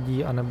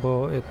zahladí,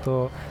 anebo je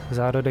to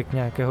zárodek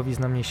nějakého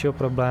významnějšího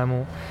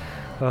problému.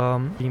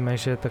 Víme,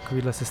 že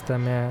takovýhle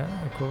systém je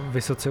jako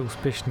vysoce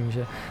úspěšný,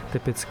 že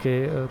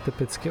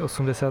typicky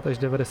 80 až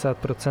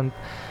 90%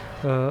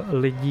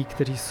 lidí,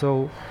 kteří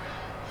jsou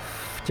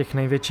v těch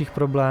největších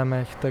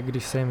problémech, tak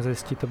když se jim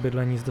zajistí to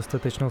bydlení s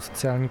dostatečnou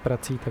sociální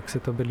prací, tak si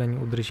to bydlení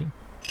udrží.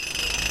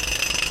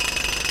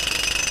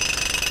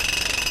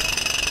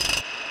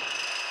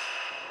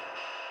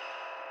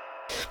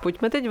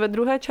 Pojďme teď ve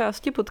druhé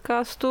části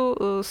podcastu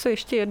se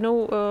ještě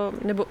jednou,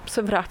 nebo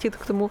se vrátit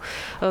k tomu,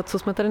 co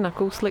jsme tady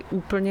nakousli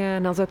úplně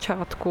na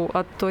začátku,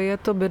 a to je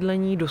to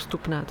bydlení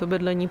dostupné, to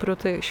bydlení pro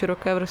ty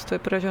široké vrstvy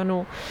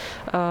Pražanů.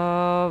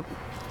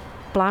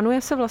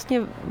 Plánuje se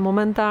vlastně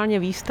momentálně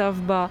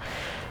výstavba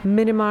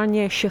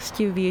minimálně 6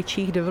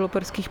 větších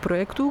developerských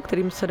projektů,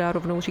 kterým se dá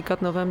rovnou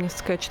říkat Nové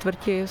městské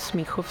čtvrti,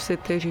 Smíchov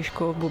City,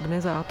 Žižkov,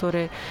 Bubny,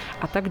 Zátory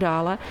a tak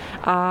dále.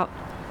 A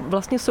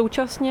vlastně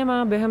současně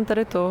má během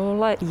tady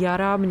tohle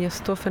jara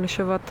město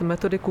finišovat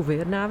metodiku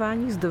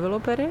vyjednávání s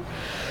developery.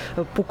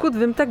 Pokud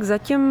vím, tak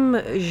zatím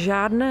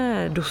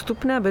žádné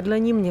dostupné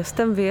bydlení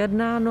městem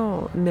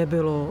vyjednáno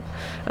nebylo.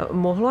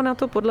 Mohlo na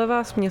to podle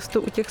vás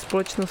město u těch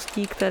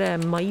společností, které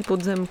mají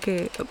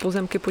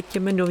pozemky pod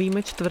těmi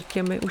novými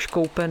čtvrtěmi už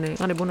koupeny,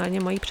 anebo na ně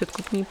mají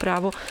předkupní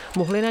právo,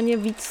 mohli na ně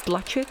víc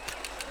tlačit?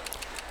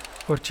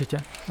 Určitě.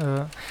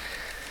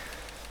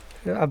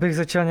 Abych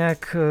začal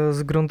nějak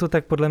z gruntu,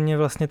 tak podle mě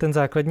vlastně ten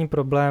základní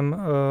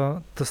problém,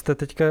 to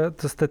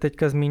jste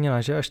teďka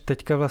zmínila, že až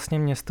teďka vlastně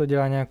město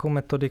dělá nějakou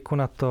metodiku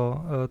na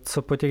to,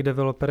 co po těch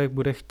developerech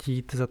bude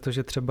chtít za to,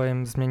 že třeba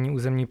jim změní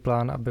územní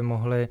plán, aby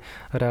mohli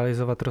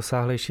realizovat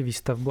rozsáhlejší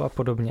výstavbu a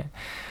podobně.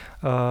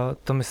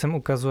 To myslím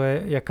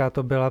ukazuje, jaká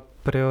to byla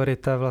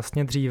priorita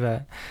vlastně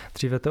dříve.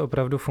 Dříve to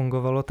opravdu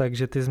fungovalo tak,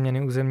 že ty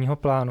změny územního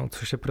plánu,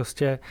 což je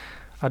prostě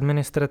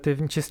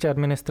čistě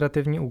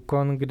administrativní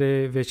úkon,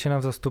 kdy většina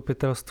v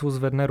zastupitelstvu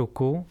zvedne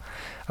ruku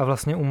a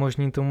vlastně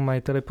umožní tomu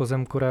majiteli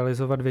pozemku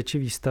realizovat větší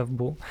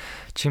výstavbu,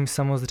 čím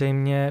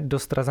samozřejmě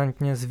dost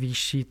razantně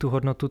zvýší tu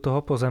hodnotu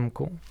toho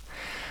pozemku.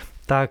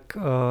 tak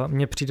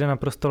mně přijde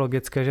naprosto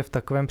logické, že v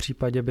takovém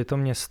případě by to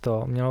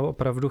město mělo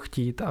opravdu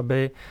chtít,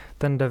 aby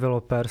ten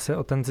developer se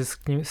o ten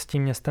zisk s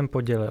tím městem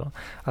podělil.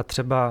 A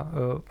třeba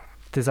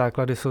ty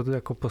základy jsou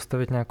jako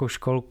postavit nějakou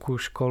školku,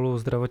 školu,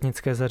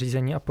 zdravotnické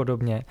zařízení a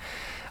podobně.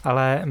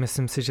 Ale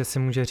myslím si, že si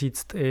může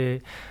říct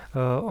i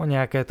o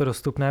nějaké to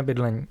dostupné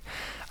bydlení.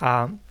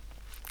 A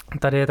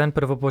tady je ten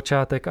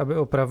prvopočátek, aby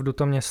opravdu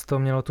to město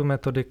mělo tu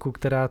metodiku,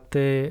 která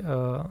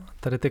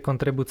tady ty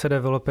kontribuce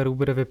developerů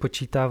bude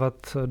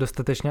vypočítávat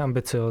dostatečně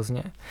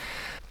ambiciozně.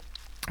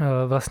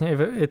 Vlastně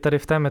i tady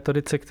v té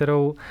metodice,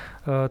 kterou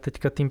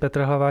teďka tým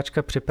Petra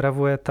Hlaváčka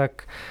připravuje,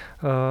 tak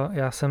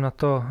já jsem na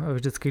to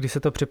vždycky, když se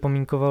to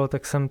připomínkovalo,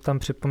 tak jsem tam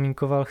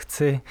připomínkoval,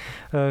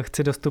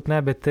 chci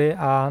dostupné byty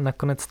a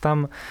nakonec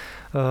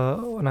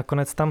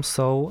tam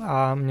jsou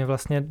a mě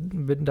vlastně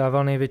by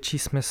dával největší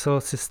smysl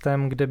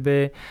systém, kde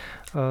by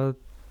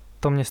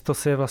to město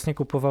si je vlastně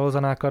kupovalo za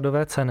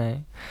nákladové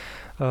ceny,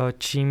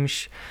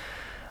 čímž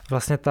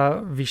vlastně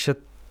ta výše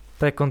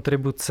té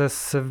kontribuce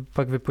se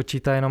pak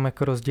vypočítá jenom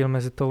jako rozdíl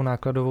mezi tou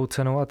nákladovou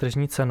cenou a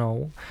tržní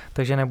cenou,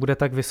 takže nebude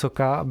tak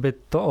vysoká, aby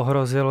to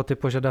ohrozilo ty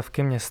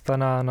požadavky města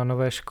na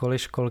nové školy,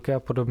 školky a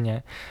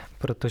podobně,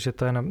 protože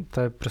to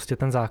je prostě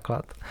ten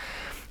základ.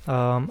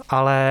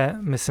 Ale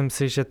myslím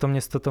si, že to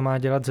město to má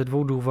dělat ze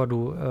dvou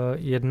důvodů.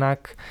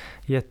 Jednak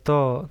je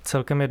to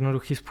celkem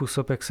jednoduchý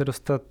způsob, jak se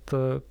dostat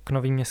k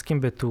novým městským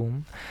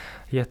bytům.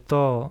 Je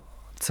to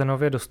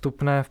cenově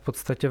dostupné, v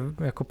podstatě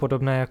jako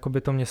podobné, jako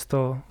by to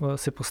město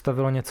si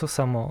postavilo něco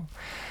samo.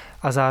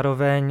 A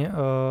zároveň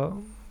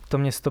to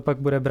město pak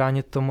bude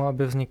bránit tomu,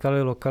 aby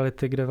vznikaly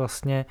lokality, kde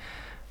vlastně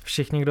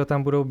všichni, kdo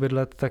tam budou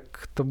bydlet, tak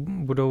to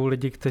budou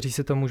lidi, kteří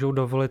si to můžou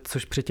dovolit,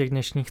 což při těch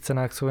dnešních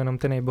cenách jsou jenom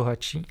ty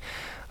nejbohatší.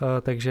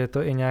 Takže je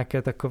to i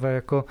nějaké takové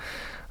jako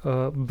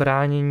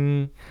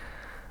bránění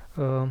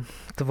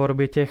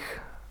tvorby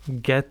těch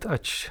get,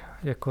 ač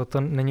jako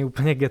to není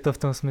úplně ghetto v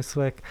tom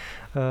smyslu,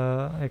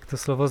 jak to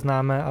slovo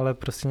známe, ale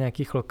prostě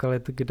nějakých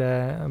lokalit,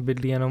 kde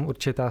bydlí jenom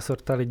určitá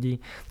sorta lidí,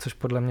 což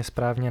podle mě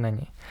správně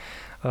není.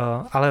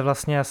 Ale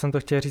vlastně já jsem to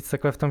chtěl říct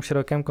takhle v tom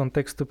širokém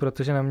kontextu,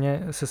 protože na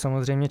mě se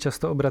samozřejmě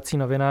často obrací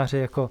novináři,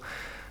 jako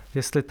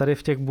jestli tady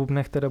v těch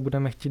Bubnech teda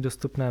budeme chtít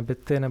dostupné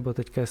byty, nebo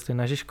teďka jestli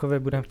na Žižkově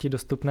budeme chtít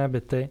dostupné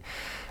byty.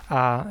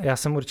 A já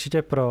jsem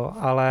určitě pro,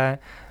 ale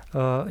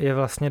je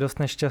vlastně dost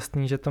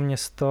nešťastný, že to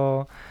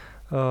město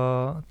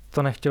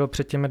to nechtělo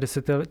před těmi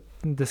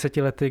 10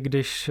 lety,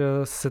 když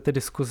se ty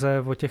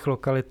diskuze o těch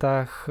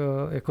lokalitách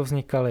jako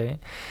vznikaly,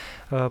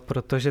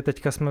 protože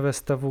teďka jsme ve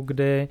stavu,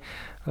 kdy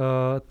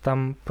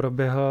tam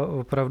proběhlo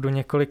opravdu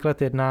několik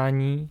let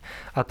jednání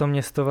a to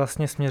město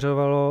vlastně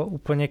směřovalo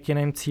úplně k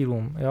jiným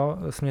cílům. Jo?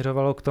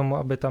 Směřovalo k tomu,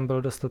 aby tam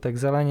byl dostatek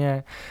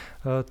zeleně,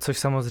 což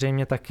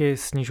samozřejmě taky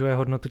snižuje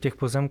hodnotu těch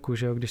pozemků,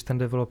 že jo? Když ten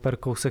developer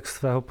kousek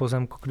svého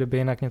pozemku, kdyby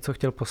jinak něco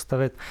chtěl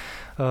postavit,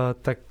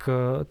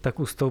 tak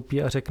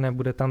ustoupí a řekne,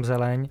 bude tam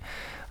zeleň,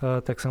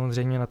 tak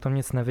samozřejmě na tom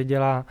nic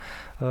nevydělá.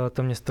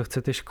 To město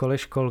chce ty školy,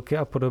 školky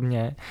a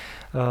podobně.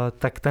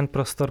 Tak ten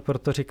prostor pro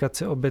to říkat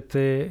si o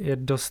byty je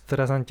dost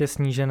razantně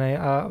snížený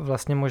a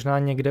vlastně možná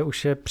někde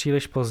už je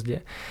příliš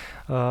pozdě.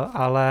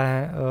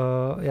 Ale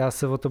já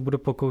se o to budu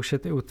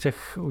pokoušet i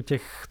u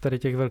těch tady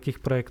těch velkých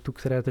projektů,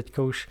 které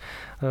teďka už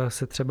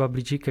se třeba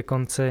blíží ke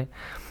konci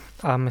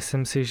a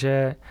myslím si,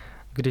 že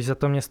když za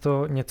to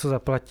město něco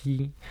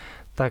zaplatí,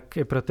 tak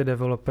i pro ty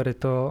developery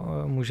to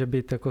může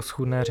být jako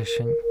schůdné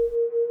řešení.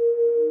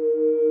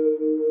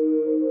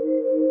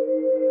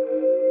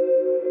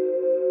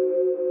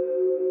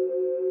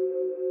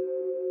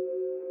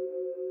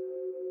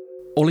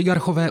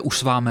 Oligarchové už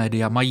svá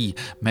média mají.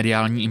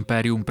 Mediální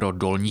impérium pro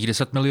dolních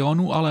 10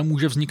 milionů ale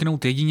může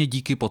vzniknout jedině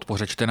díky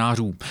podpoře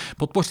čtenářů.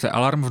 Podpořte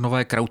Alarm v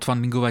nové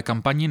crowdfundingové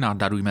kampani na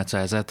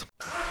darujme.cz.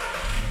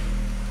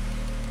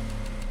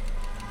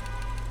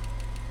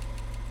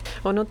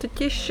 Ono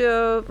totiž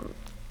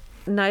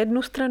na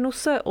jednu stranu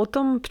se o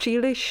tom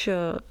příliš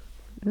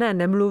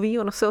nemluví,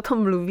 ono se o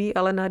tom mluví,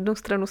 ale na jednu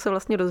stranu se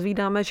vlastně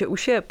dozvídáme, že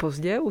už je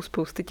pozdě u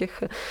spousty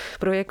těch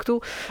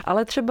projektů,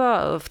 ale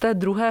třeba v té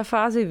druhé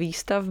fázi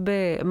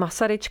výstavby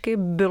Masaryčky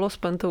bylo s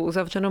Pentou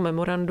uzavřeno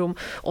memorandum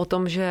o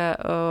tom, že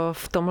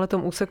v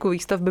tomhletom úseku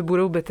výstavby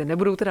budou byty.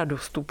 Nebudou teda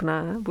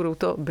dostupné, budou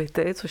to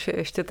byty, což je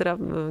ještě teda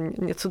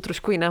něco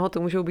trošku jiného,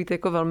 to můžou být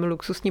jako velmi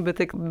luxusní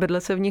byty,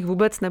 bydlet se v nich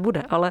vůbec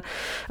nebude, ale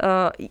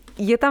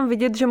je tam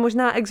vidět, že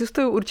možná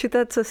existují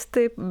určité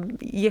cesty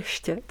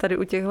ještě tady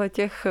u těchto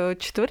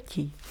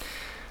čtvrtí.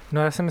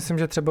 No já si myslím,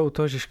 že třeba u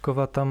toho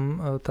Žižkova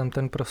tam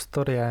ten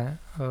prostor je.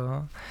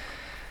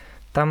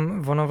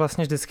 Tam ono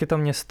vlastně vždycky to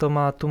město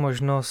má tu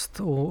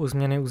možnost u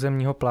změny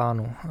územního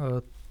plánu.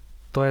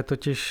 To je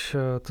totiž,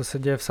 to se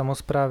děje v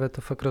samosprávě,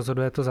 to fakt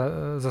rozhoduje to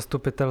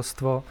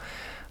zastupitelstvo.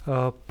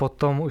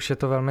 Potom už je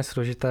to velmi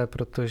složité,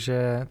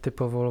 protože ty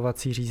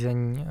povolovací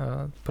řízení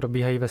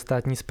probíhají ve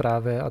státní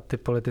správě a ty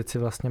politici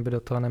vlastně by do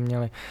toho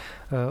neměli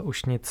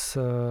už nic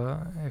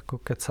jako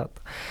kecat.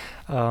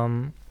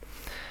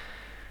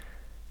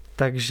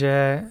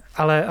 Takže,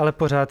 ale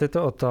pořád je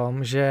to o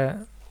tom, že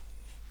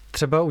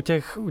třeba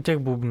u těch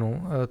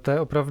bubnů, to je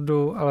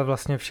opravdu, ale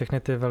vlastně všechny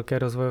ty velké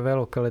rozvojové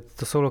lokality,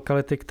 to jsou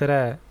lokality,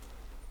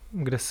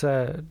 kde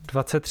se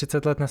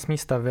 20-30 let nesmí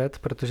stavět,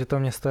 protože to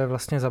město je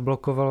vlastně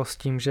zablokovalo s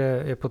tím,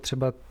 že je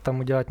potřeba tam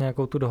udělat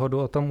nějakou tu dohodu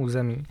o tom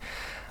území.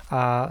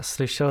 A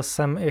slyšel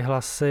jsem i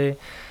hlasy,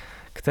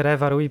 které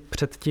varují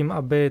před tím,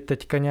 aby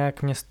teďka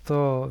nějak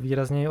město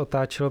výrazněji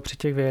otáčelo při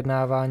těch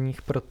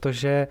vyjednáváních,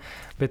 protože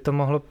by to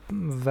mohlo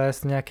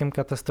vést v nějakém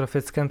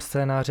katastrofickém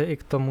scénáři i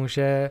k tomu,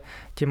 že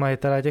ti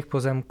majitelé těch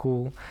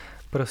pozemků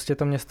prostě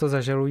to město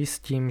zažalují s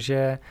tím,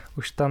 že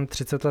už tam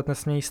 30 let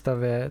nesmějí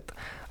stavět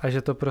a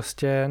že to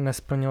prostě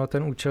nesplnilo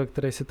ten účel,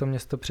 který si to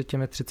město před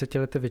těmi 30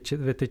 lety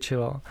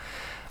vytyčilo.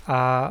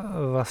 A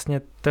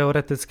vlastně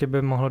teoreticky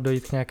by mohlo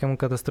dojít k nějakému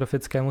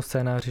katastrofickému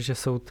scénáři, že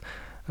soud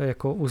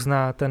jako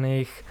uzná ten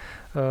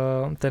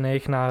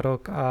jejich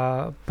nárok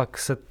a pak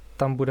se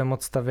tam bude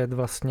moct stavět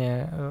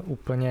vlastně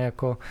úplně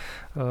jako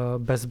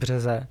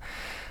bezbřeze.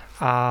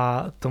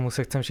 A tomu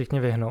se chceme všichni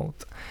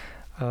vyhnout.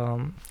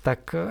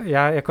 Tak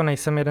já jako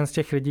nejsem jeden z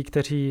těch lidí,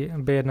 kteří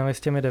by jednali s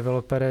těmi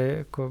developery,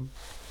 jako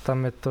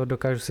tam je to,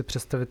 dokážu si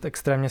představit,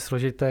 extrémně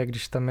složité,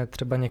 když tam je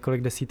třeba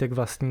několik desítek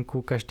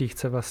vlastníků, každý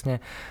chce vlastně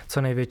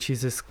co největší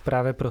zisk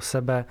právě pro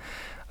sebe,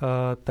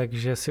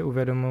 takže si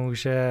uvědomuji,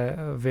 že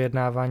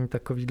vyjednávání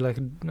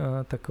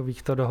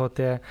takovýchto dohod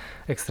je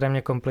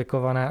extrémně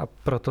komplikované a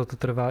proto to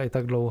trvá i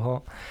tak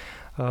dlouho.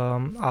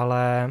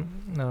 Ale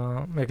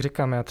jak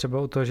říkám, já třeba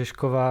u toho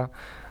Žižkova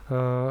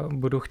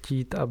budu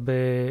chtít,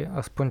 aby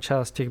aspoň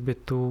část těch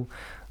bytů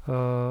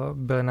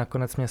byly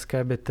nakonec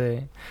městské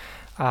byty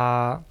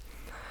a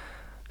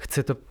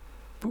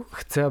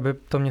chci, aby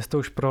to město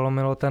už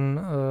prolomilo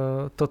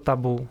to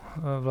tabu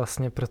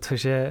vlastně,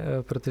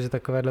 protože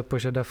takovéhle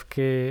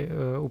požadavky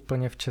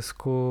úplně v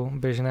Česku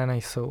běžné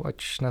nejsou,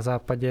 ač na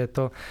západě je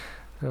to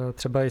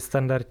třeba i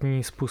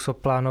standardní způsob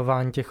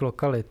plánování těch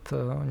lokalit,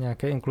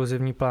 nějaké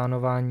inkluzivní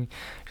plánování,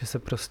 že se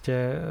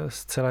prostě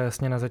zcela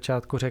jasně na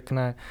začátku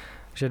řekne,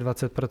 že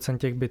 20%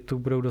 těch bytů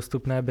budou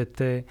dostupné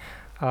byty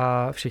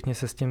a všichni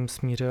se s tím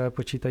smířili a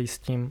počítají s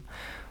tím.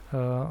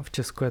 V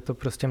Česku je to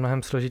prostě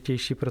mnohem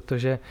složitější,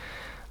 protože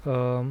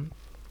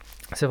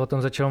se o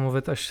tom začalo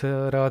mluvit až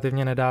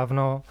relativně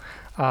nedávno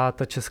a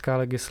ta česká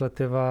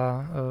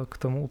legislativa k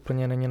tomu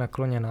úplně není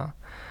nakloněná.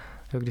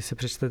 Když si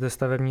přečtete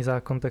stavební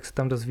zákon, tak se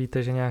tam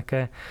dozvíte, že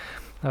nějaké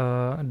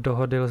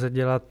dohody lze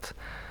dělat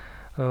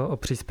o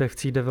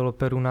příspěvcích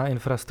developerů na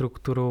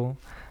infrastrukturu,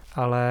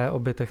 ale o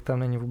bytech tam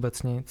není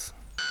vůbec nic.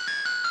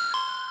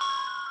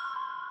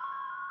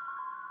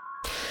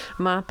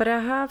 Má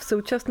Praha v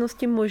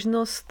současnosti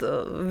možnost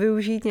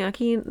využít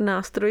nějaký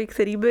nástroj,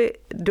 který by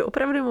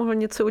doopravdy mohl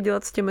něco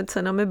udělat s těmi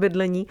cenami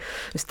bydlení?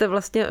 Vy jste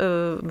vlastně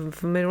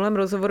v minulém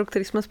rozhovoru,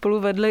 který jsme spolu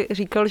vedli,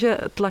 říkal, že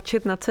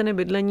tlačit na ceny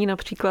bydlení,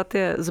 například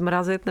je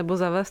zmrazit nebo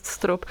zavést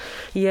strop,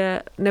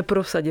 je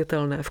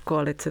neprosaditelné v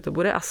koalici. To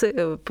bude asi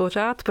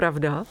pořád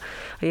pravda.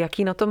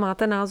 Jaký na to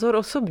máte názor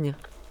osobně?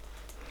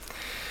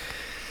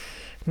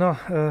 No,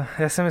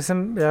 já si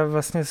myslím, já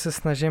vlastně se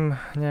snažím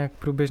nějak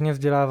průběžně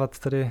vzdělávat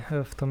tady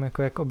v tom,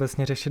 jak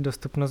obecně řešit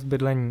dostupnost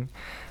bydlení.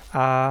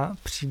 A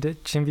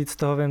čím víc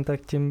toho vím,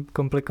 tak tím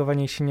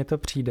komplikovanější mě to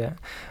přijde.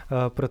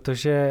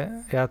 Protože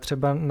já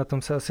třeba na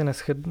tom se asi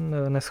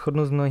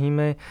neshodnu s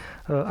mnohými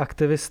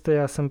aktivisty.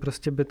 Já jsem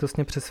prostě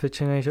bytostně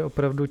přesvědčený, že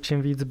opravdu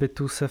čím víc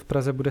bytů se v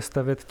Praze bude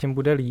stavět, tím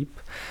bude líp.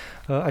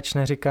 Ač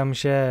neříkám,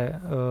 že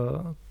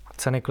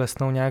ceny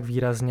klesnou nějak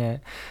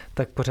výrazně,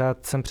 tak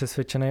pořád jsem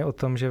přesvědčený o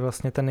tom, že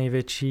vlastně ta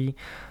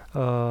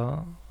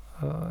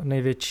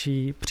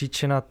největší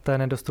příčina té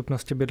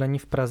nedostupnosti bydlení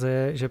v Praze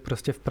je, že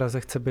prostě v Praze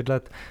chce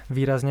bydlet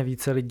výrazně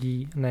více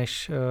lidí,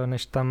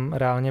 než tam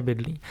reálně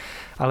bydlí.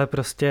 Ale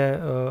prostě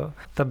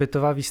ta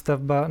bytová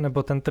výstavba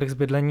nebo ten trh s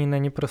bydlení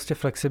není prostě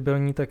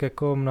flexibilní tak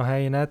jako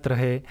mnohé jiné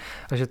trhy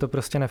a že to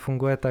prostě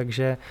nefunguje tak,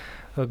 že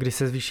když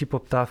se zvýší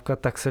poptávka,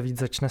 tak se víc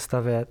začne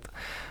stavět.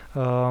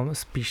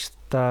 Spíš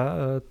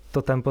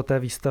to tempo té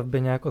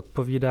výstavby nějak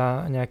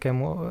odpovídá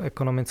nějakému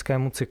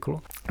ekonomickému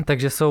cyklu.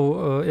 Takže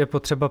je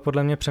potřeba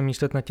podle mě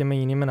přemýšlet nad těmi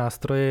jinými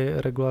nástroji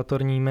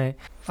regulatorními,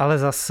 ale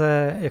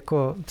zase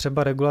jako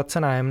třeba regulace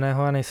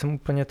nájemného, já nejsem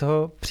úplně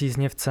toho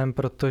příznivcem,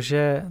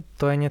 protože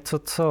to je něco,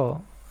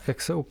 co,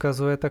 jak se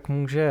ukazuje, tak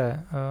může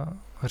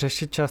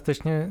řešit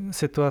částečně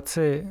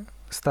situaci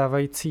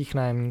stávajících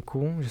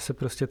nájemníků, že se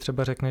prostě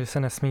třeba řekne, že se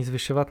nesmí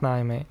zvyšovat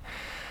nájmy,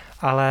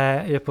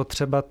 ale je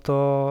potřeba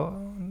to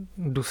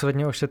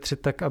důsledně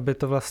ošetřit tak, aby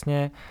to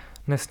vlastně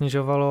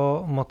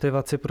nesnižovalo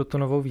motivaci pro tu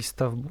novou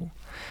výstavbu.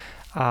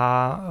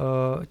 A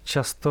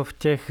často v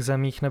těch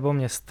zemích nebo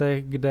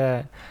městech,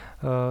 kde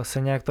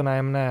se nějak to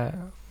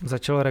nájemné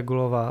začalo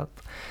regulovat,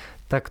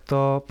 tak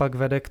to pak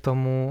vede k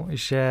tomu,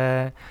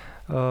 že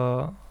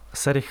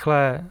se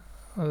rychle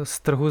z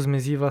trhu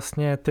zmizí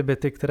vlastně ty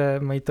byty, které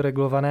mají to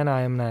regulované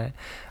nájemné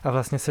a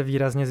vlastně se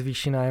výrazně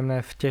zvýší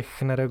nájemné v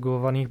těch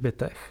neregulovaných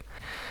bytech.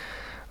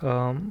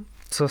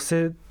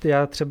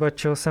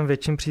 čeho jsem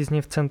větším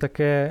příznivcem, tak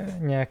je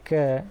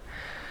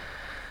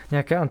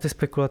nějaké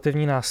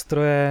antispekulativní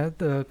nástroje,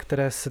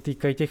 které se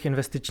týkají těch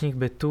investičních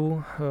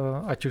bytů,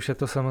 ať už je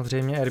to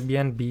samozřejmě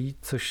Airbnb,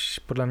 což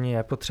podle mě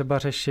je potřeba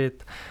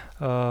řešit.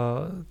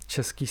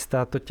 Český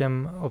stát to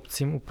těm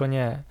obcím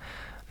úplně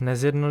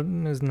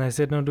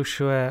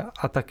nezjednodušuje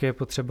a také je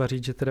potřeba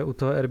říct, že teda u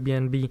toho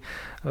Airbnb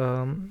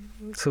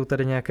jsou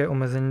tady nějaké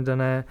omezení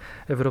dané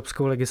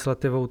evropskou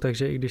legislativou,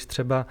 takže i když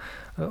třeba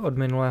od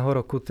minulého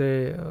roku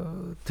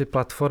ty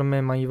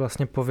platformy mají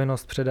vlastně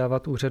povinnost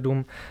předávat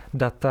úřadům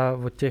data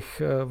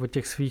o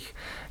těch svých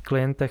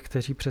klientech,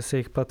 kteří přes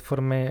jejich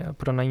platformy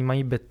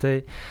pronajímají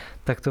byty,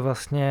 tak to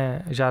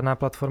vlastně žádná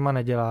platforma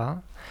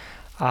nedělá.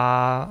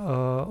 A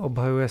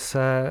obhajuje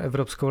se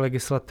evropskou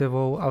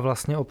legislativou a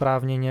vlastně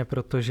oprávněně,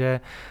 protože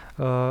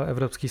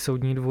Evropský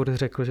soudní dvůr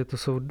řekl, že to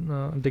jsou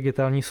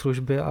digitální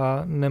služby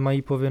a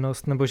nemají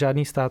povinnost, nebo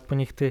žádný stát po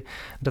nich ty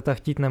data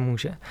chtít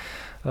nemůže.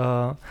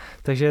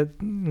 Takže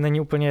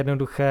není úplně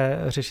jednoduché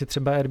řešit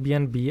třeba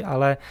Airbnb,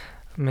 ale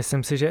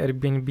myslím si, že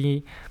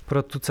Airbnb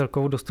pro tu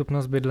celkovou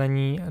dostupnost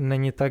bydlení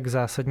není tak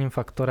zásadním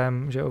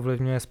faktorem, že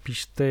ovlivňuje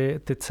spíš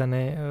ty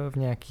ceny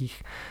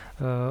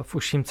v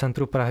užším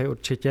centru Prahy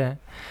určitě,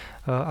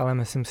 ale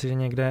myslím si, že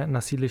někde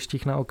na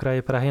sídlištích na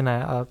okraji Prahy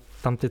ne a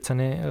tam ty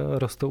ceny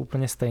rostou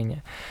úplně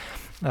stejně.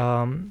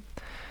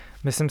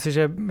 Myslím si,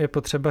 že je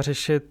potřeba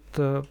řešit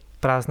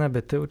prázdné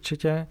byty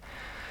určitě,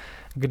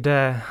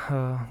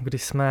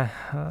 když jsme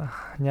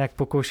nějak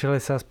pokoušeli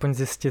se aspoň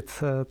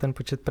zjistit ten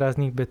počet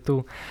prázdných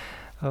bytů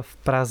v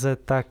Praze,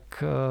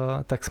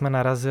 tak jsme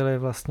narazili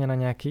vlastně na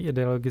nějaký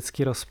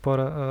ideologický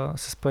rozpor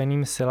se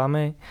spojenými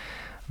silami.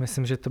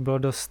 Myslím, že to bylo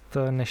dost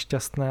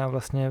nešťastné a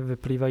vlastně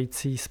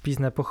vyplývající spíš z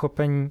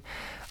nepochopení,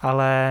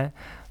 ale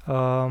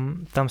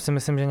tam si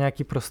myslím, že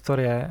nějaký prostor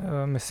je.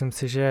 Myslím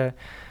si, že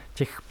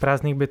těch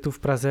prázdných bytů v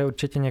Praze je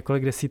určitě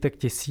několik desítek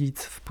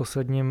tisíc. V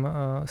posledním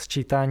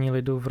sčítání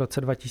lidu v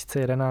roce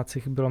 2011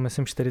 bylo,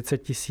 myslím,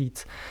 40 000.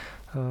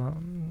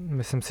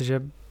 Myslím si,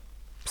 že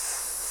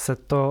se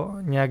to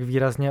nějak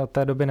výrazně od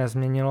té doby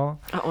nezměnilo.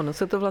 A ono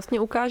se to vlastně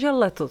ukáže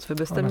letos. Vy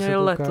byste měli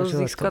letos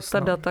získat ta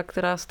data,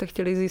 která jste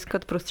chtěli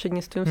získat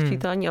prostřednictvím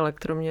sčítání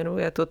elektroměru.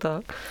 Je to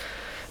tak?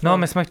 No,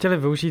 my jsme chtěli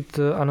využít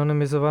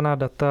anonymizovaná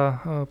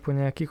data po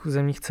nějakých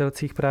územních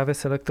celcích právě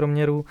z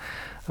elektroměrů.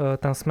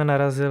 Tam jsme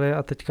narazili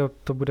a teďka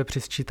to bude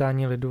při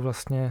sčítání lidu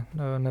vlastně,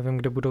 nevím,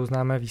 kde budou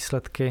známé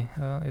výsledky,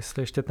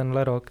 jestli ještě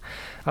tenhle rok,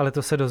 ale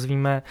to se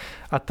dozvíme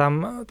a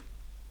tam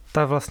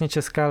ta vlastně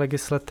česká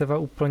legislativa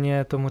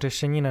úplně tomu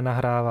řešení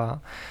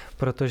nenahrává,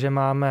 protože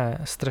máme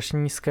strašně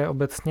nízké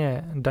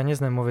obecně daně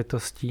z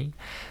nemovitostí,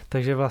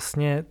 takže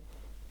vlastně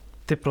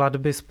ty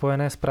platby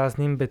spojené s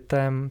prázdným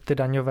bytem, ty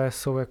daňové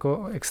jsou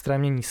jako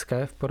extrémně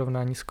nízké v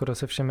porovnání skoro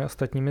se všemi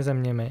ostatními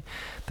zeměmi,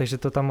 takže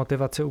to ta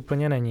motivace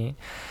úplně není.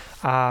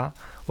 A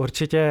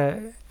určitě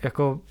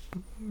jako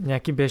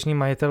nějaký běžný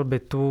majitel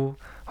bytu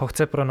ho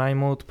chce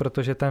pronajmout,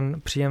 protože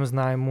ten příjem z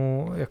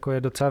nájmu jako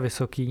je docela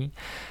vysoký,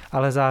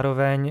 ale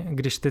zároveň,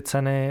 když ty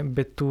ceny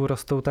bytů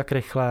rostou tak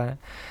rychle,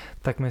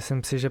 tak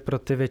myslím si, že pro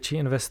ty větší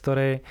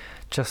investory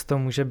často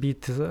může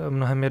být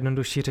mnohem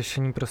jednodušší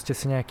řešení prostě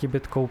si nějaký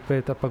byt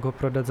koupit a pak ho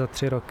prodat za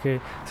 3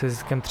 roky se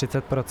ziskem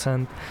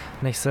 30%,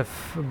 než se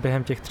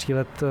během těch 3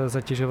 let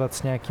zatěžovat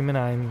s nějakými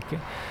nájemníky.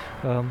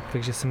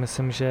 Takže si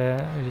myslím, že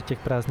těch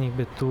prázdných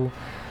bytů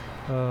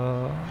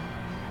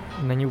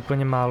není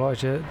úplně málo a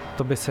že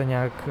to by se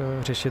nějak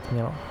řešit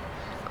mělo.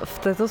 V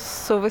této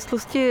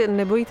souvislosti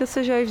nebojíte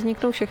se, že až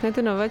vzniknou všechny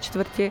ty nové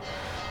čtvrti,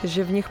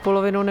 že v nich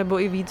polovinu nebo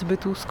i víc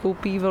bytů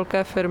skoupí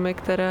velké firmy,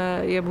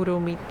 které je budou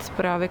mít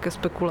právě ke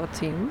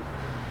spekulacím?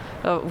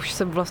 Už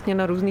se vlastně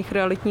na různých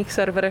realitních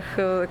serverech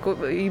jako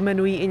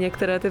jmenují i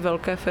některé ty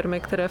velké firmy,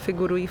 které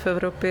figurují v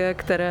Evropě,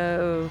 které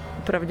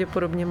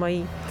pravděpodobně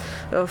mají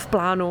v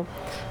plánu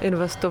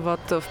investovat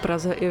v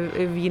Praze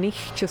i v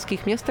jiných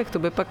českých městech. To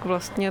by pak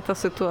vlastně ta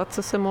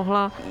situace se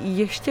mohla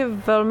ještě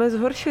velmi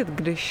zhoršit,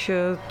 když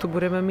tu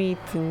budeme mít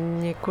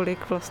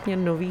několik vlastně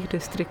nových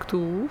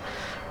distriktů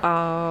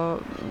a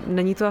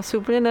není to asi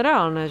úplně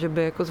nereálné, že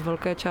by jako z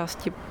velké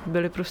části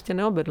byly prostě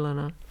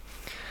neobydlené.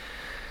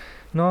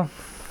 No,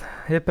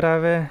 je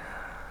právě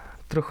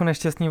trochu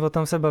nešťastný o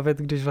tom se bavit,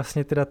 když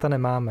vlastně ty data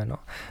nemáme. No.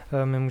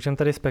 My můžeme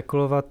tady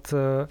spekulovat,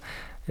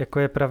 jako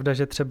je pravda,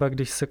 že třeba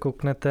když se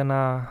kouknete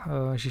na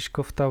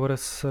Žižkov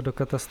Towers do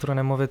katastru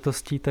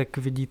nemovitostí, tak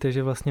vidíte,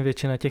 že vlastně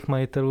většina těch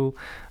majitelů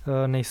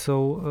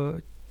nejsou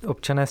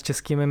občané s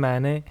českými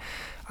jmény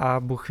a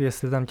Bůh ví,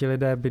 jestli tam ti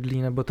lidé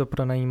bydlí, nebo to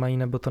pronajímají,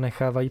 nebo to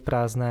nechávají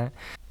prázdné.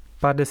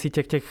 Pár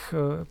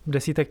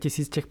desítek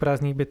tisíc těch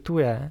prázdných bytů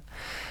je,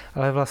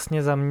 ale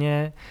vlastně za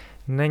mě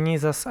není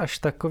zas až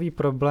takový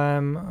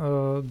problém,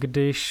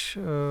 když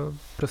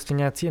prostě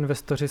nějací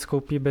investoři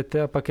skoupí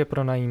byty a pak je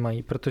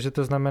pronajímají, protože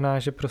to znamená,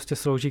 že prostě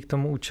slouží k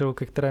tomu účelu,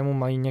 ke kterému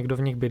mají, někdo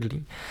v nich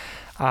bydlí.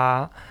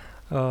 A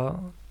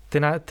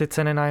ty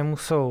ceny nájmu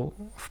jsou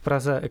v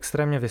Praze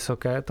extrémně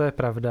vysoké, to je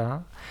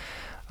pravda,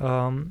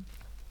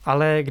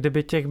 ale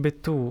kdyby těch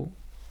bytů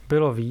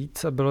bylo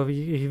víc a bylo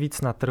jich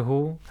víc na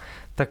trhu,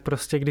 tak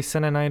prostě když se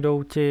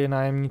nenajdou ti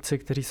nájemníci,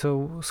 kteří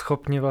jsou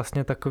schopni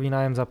vlastně takový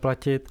nájem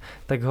zaplatit,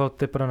 tak ho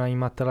ty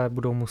pronajímatelé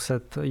budou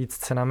muset jít s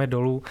cenami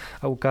dolů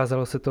a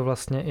ukázalo se to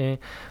vlastně i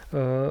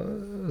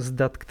z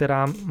dat,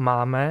 která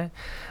máme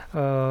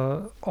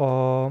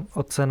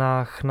o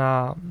cenách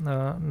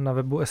na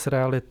webu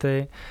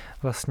S-Reality.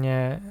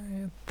 Vlastně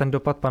ten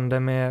dopad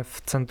pandemie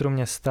v centru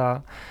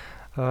města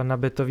na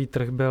bytový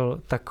trh byl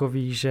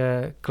takový,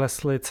 že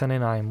klesly ceny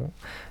nájmu.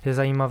 Je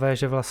zajímavé,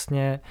 že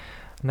vlastně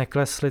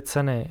neklesly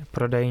ceny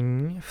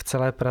prodejní. V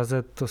celé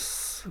Praze to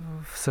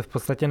se v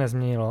podstatě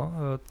nezměnilo,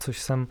 což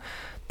jsem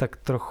tak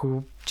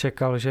trochu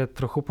čekal, že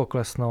trochu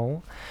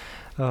poklesnou,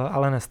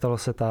 ale nestalo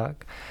se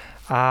tak.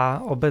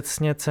 A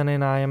obecně ceny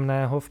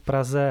nájemného v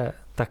Praze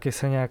taky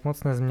se nějak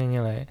moc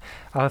nezměnily,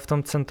 ale v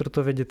tom centru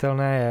to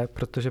viditelné je,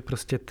 protože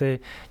prostě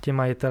ti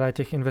majitelé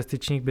těch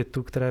investičních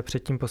bytů, které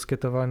předtím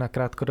poskytovali na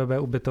krátkodobé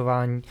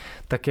ubytování,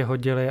 tak je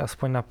hodili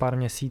aspoň na pár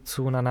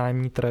měsíců na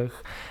nájemní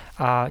trh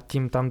a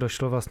tím tam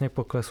došlo vlastně k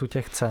poklesu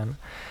těch cen.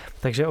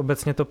 Takže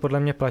obecně to podle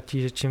mě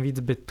platí, že čím víc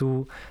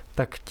bytů,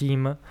 tak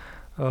tím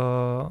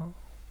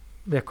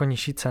jako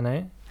nižší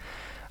ceny.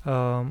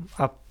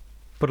 A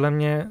podle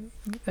mě,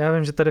 já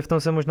vím, že tady v tom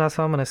se možná s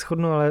váma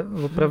neshodnu, ale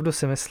opravdu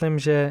si myslím,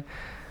 že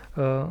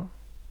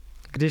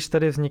když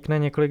tady vznikne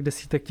několik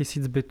desítek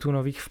tisíc bytů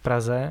nových v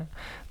Praze,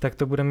 tak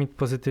to bude mít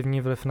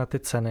pozitivní vliv na ty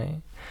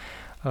ceny.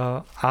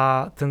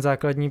 A ten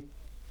základní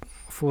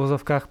v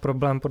uvozovkách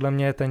problém podle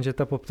mě je ten, že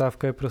ta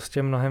poptávka je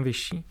prostě mnohem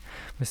vyšší.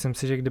 Myslím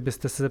si, že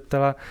kdybyste se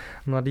zeptala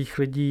mladých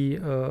lidí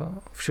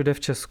všude v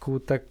Česku,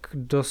 tak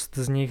dost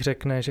z nich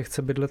řekne, že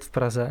chce bydlet v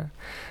Praze.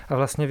 A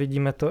vlastně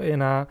vidíme to i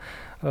na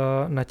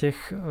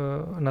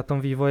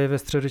tom vývoji ve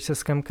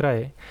Středočeském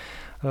kraji.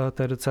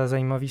 To je docela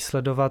zajímavý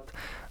sledovat,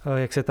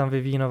 jak se tam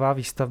vyvíjí nová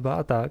výstavba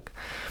a tak.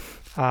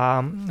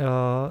 A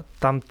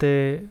tam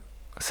ty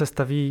se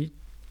staví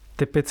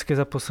typicky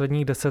za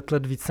posledních 10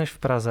 let víc než v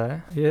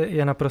Praze.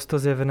 Je naprosto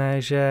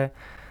zjevné, že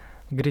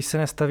když se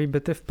nestaví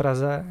byty v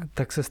Praze,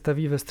 tak se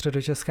staví ve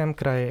Středočeském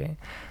kraji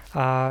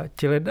a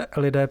ti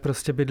lidé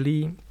prostě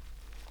bydlí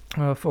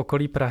v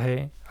okolí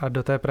Prahy a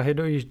do té Prahy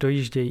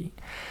dojíždějí.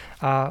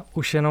 A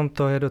už jenom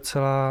to je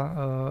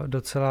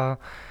docela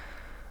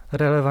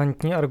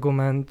relevantní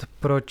argument,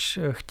 proč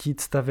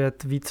chtít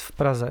stavět víc v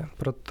Praze,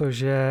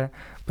 protože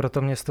pro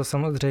to město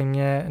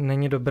samozřejmě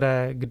není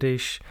dobré,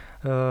 když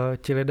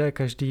ti lidé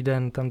každý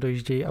den tam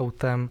dojíždějí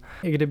autem.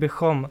 I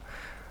kdybychom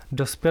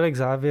dospěli k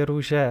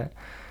závěru, že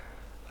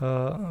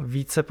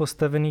více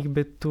postavených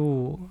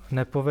bytů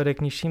nepovede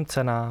k nižším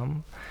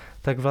cenám,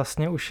 tak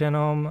vlastně už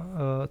jenom,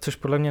 což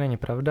podle mě není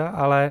pravda,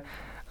 ale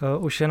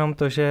už jenom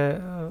to, že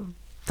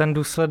ten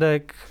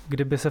důsledek,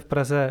 kdyby se v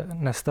Praze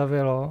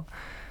nestavilo,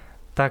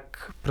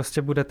 tak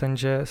prostě bude ten,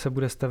 že se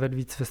bude stavět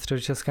víc ve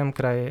Středočeském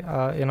kraji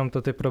a jenom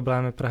to ty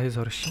problémy Prahy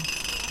zhorší.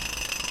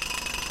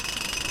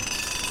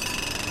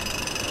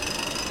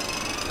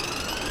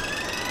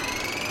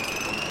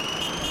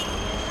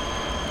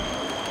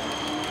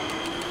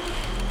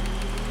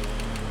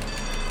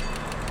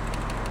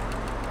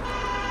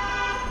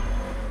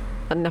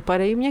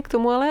 Napadají mě k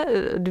tomu ale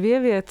dvě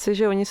věci,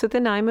 že oni se ty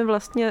nájmy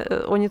vlastně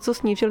o něco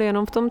snížili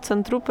jenom v tom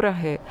centru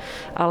Prahy,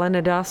 ale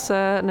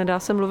nedá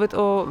se mluvit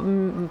o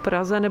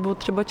Praze nebo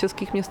třeba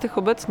českých městech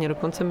obecně,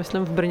 dokonce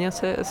myslím v Brně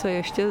se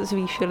ještě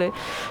zvýšily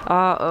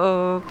a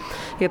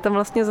je tam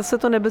vlastně zase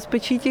to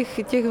nebezpečí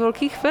těch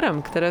velkých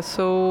firm, které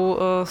jsou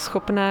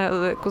schopné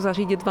jako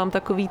zařídit vám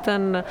takový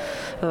ten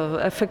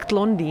efekt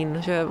Londýn,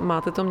 že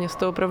máte to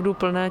město opravdu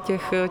plné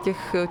těch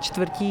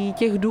čtvrtí,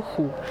 těch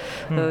duchů.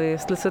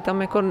 Jestli se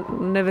tam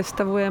jako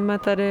nevystavujeme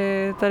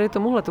tady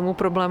tomu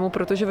problému,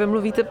 protože vy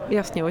mluvíte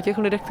jasně o těch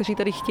lidech, kteří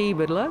tady chtějí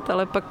bydlet,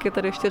 ale pak je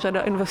tady ještě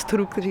řada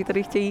investorů, kteří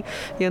tady chtějí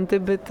jen ty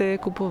byty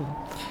kupovat.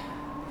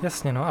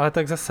 Jasně, no, ale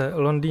tak zase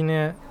Londýn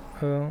je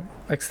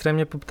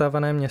extrémně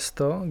poptávané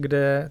město,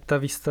 kde ta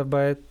výstavba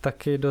je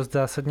taky dost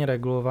zásadně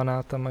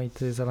regulovaná, tam mají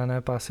ty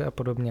zelené pásy a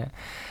podobně.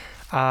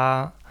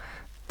 A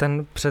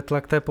ten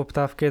přetlak té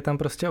poptávky je tam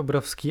prostě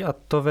obrovský a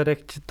to vede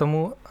k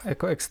tomu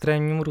jako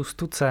extrémnímu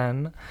růstu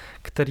cen,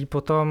 který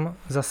potom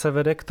zase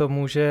vede k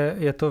tomu, že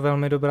je to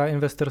velmi dobrá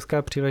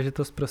investorská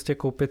příležitost prostě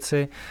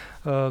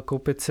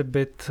koupit si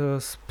byt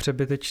z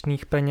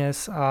přebytečných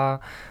peněz a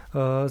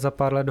za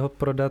pár let ho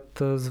prodat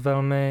s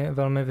velmi,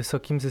 velmi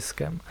vysokým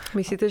ziskem.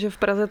 Myslíte, že v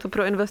Praze to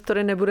pro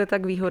investory nebude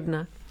tak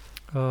výhodné?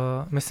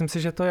 Myslím si,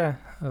 že to je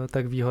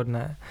tak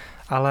výhodné,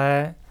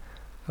 ale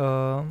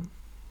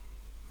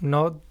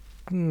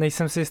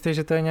nejsem si jistý,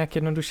 že to je nějak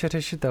jednoduše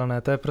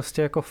řešitelné. To je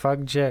prostě jako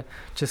fakt, že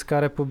Česká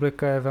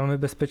republika je velmi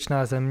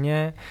bezpečná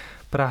země,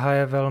 Praha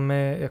je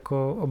velmi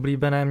jako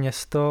oblíbené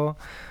město,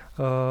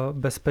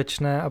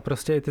 bezpečné a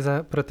prostě i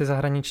pro ty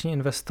zahraniční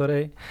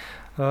investory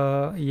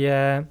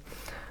je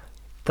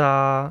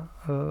ta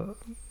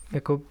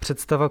jako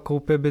představa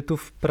koupě bytu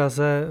v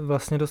Praze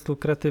vlastně dost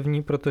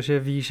lukrativní, protože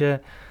ví, že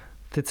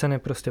ty ceny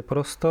prostě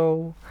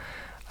porostou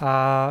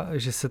a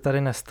že se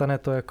tady nestane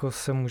to, jako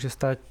se může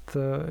stát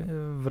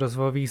v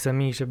rozvojových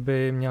zemích, že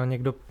by měl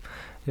někdo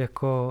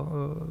jako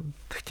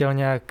chtěl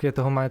nějak je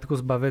toho majetku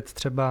zbavit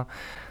třeba.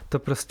 To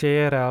prostě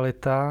je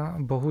realita,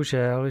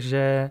 bohužel,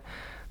 že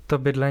to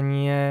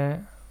bydlení je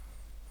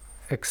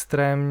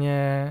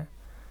extrémně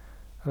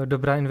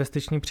dobrá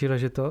investiční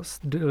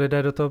příležitost.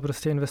 Lidé do toho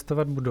prostě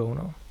investovat budou.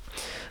 No.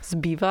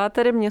 Zbývá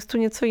tedy městu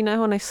něco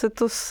jiného, než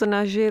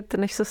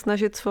se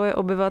snažit svoje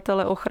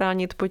obyvatele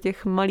ochránit po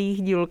těch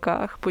malých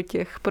dílkách, po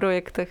těch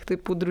projektech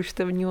typu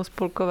družstevního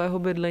spolkového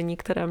bydlení,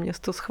 které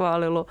město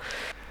schválilo?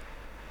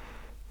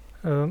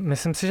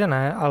 Myslím si, že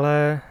ne,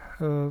 ale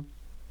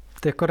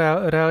jako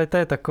realita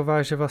je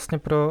taková, že vlastně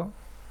pro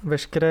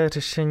veškeré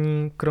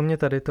řešení, kromě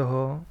tady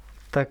toho,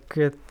 tak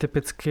je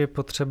typicky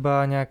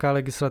potřeba nějaká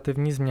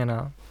legislativní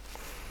změna.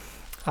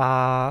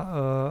 A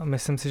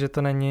myslím si, že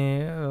to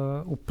není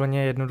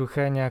úplně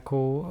jednoduché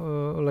nějakou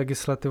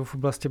legislativu v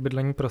oblasti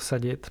bydlení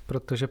prosadit,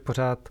 protože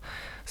pořád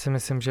si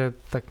myslím, že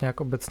tak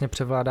nějak obecně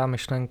převládá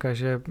myšlenka,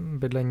 že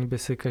bydlení by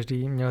si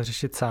každý měl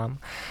řešit sám.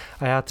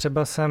 A já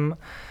třeba jsem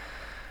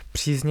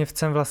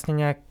příznivcem vlastně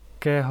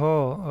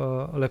nějakého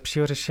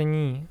lepšího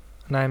řešení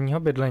nájemního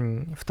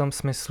bydlení v tom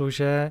smyslu,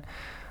 že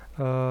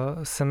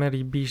se mi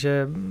líbí,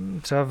 že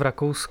třeba v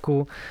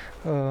Rakousku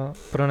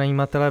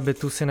pronajímatelé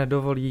bytů si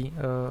nedovolí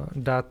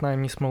dát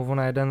nájemní smlouvu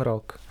na 1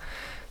 rok.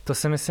 To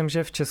si myslím,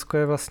 že v Česku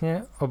je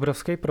vlastně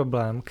obrovský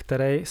problém,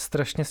 který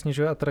strašně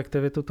snižuje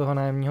atraktivitu toho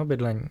nájemního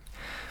bydlení.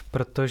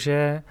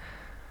 Protože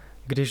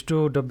když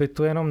jdu do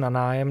bytu jenom na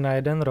nájem na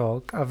 1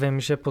 rok a vím,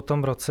 že po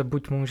tom roce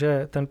buď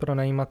může ten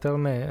pronajímatel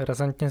mi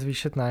razantně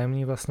zvýšit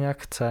nájemný vlastně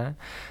jak chce,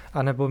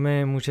 anebo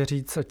mi může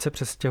říct, ať se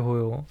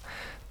přestěhuju,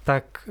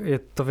 tak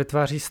to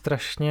vytváří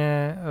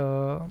strašně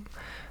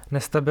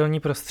nestabilní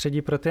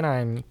prostředí pro ty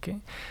nájemníky.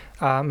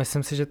 A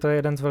myslím si, že to je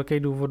jeden z velkých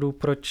důvodů,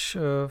 proč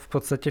v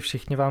podstatě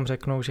všichni vám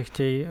řeknou, že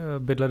chtějí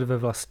bydlet ve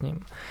vlastním.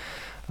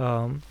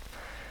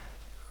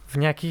 V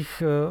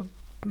nějakých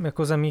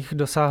jako zemích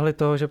dosáhli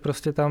toho, že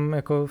prostě tam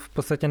jako v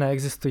podstatě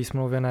neexistují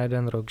smlouvy na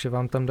 1 rok, že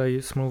vám tam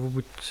dají smlouvu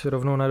buď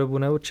rovnou na dobu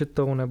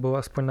neurčitou, nebo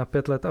aspoň na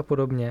 5 let a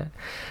podobně.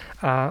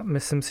 A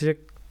myslím si, že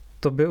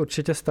to by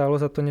určitě stálo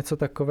za to něco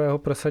takového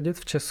prosadit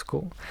v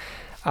Česku.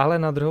 Ale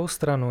na druhou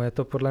stranu je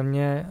to podle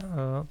mě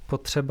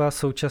potřeba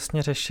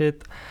současně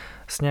řešit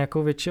s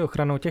nějakou větší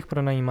ochranou těch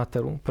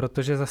pronajímatelů,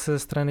 protože zase ze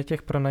strany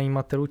těch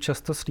pronajímatelů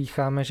často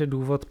slýcháme, že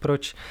důvod,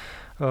 proč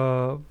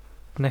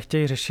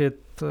nechtějí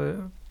řešit,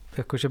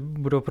 jakože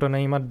budou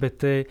pronajímat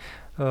byty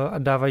a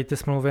dávají ty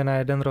smlouvy na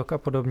 1 rok a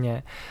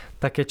podobně,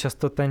 tak je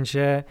často ten,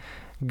 že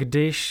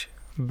když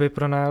by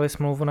pronajali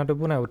smlouvu na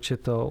dobu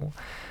neurčitou,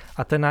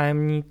 a ten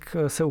nájemník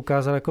se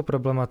ukázal jako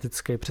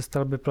problematický,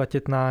 přestal by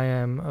platit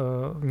nájem,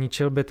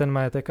 ničil by ten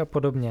majetek a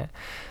podobně,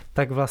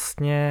 tak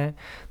vlastně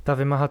ta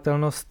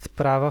vymahatelnost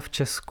práva v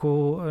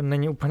Česku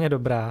není úplně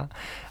dobrá.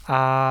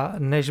 A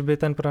než by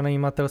ten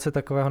pronajímatel se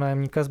takového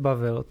nájemníka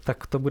zbavil,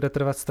 tak to bude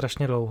trvat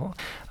strašně dlouho.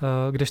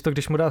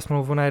 Když mu dá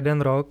smlouvu na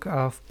 1 rok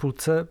a v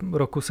půlce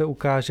roku se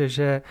ukáže,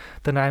 že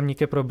ten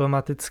nájemník je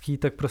problematický,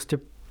 tak prostě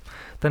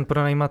ten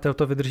pronajímatel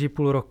to vydrží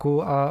půl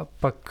roku a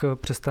pak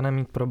přestane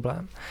mít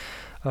problém.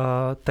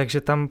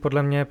 Takže tam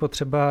podle mě je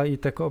potřeba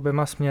jít jako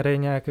oběma směry,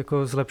 nějak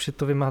jako zlepšit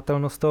tu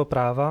vymahatelnost toho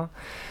práva,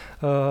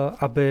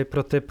 aby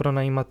pro ty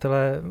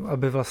pronajímatele,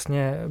 aby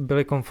vlastně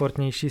byli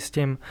komfortnější s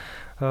tím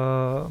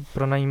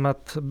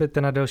pronajímat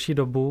byty na delší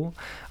dobu,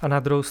 a na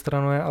druhou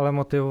stranu je ale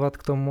motivovat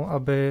k tomu,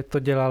 aby to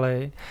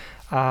dělali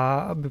a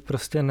aby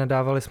prostě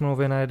nedávali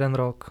smlouvy na 1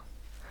 rok.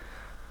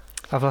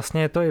 A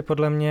vlastně je to i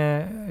podle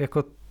mě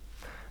jako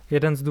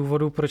jeden z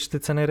důvodů, proč ty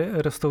ceny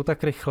rostou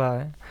tak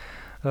rychle,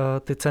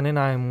 ty ceny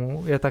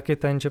nájmu, je taky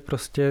ten, že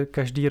prostě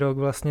každý rok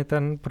vlastně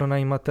ten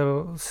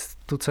pronajímatel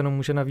tu cenu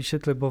může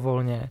navýšit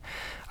libovolně.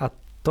 A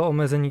to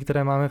omezení,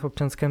 které máme v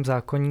občanském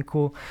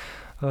zákoníku,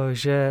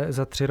 že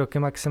za 3 roky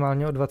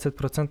maximálně o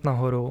 20%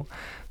 nahoru,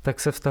 tak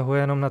se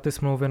vztahuje jenom na ty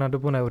smlouvy na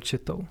dobu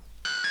neurčitou.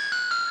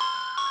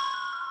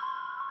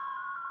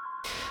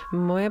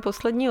 Moje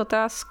poslední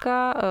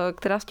otázka,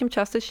 která s tím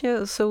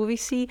částečně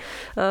souvisí,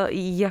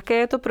 jaké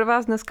je to pro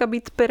vás dneska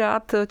být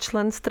Pirát,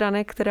 člen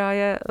strany,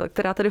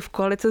 která tedy v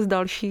koalici s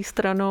další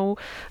stranou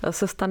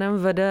se STANem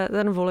vede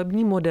ten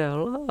volební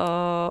model,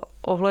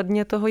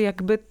 ohledně toho,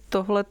 jak by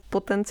tohle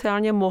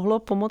potenciálně mohlo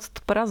pomoct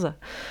Praze,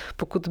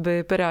 pokud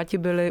by Piráti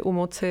byli u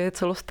moci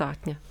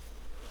celostátně?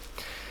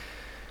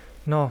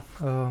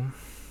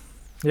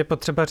 Je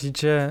potřeba říct,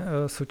 že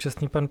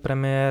současný pan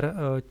premiér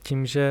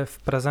tím, že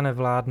v Praze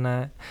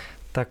nevládne,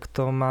 tak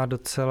to má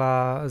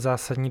docela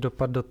zásadní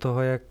dopad do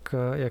toho,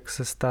 jak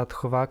se stát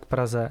chová k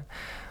Praze.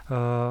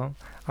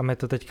 A my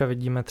to teďka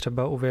vidíme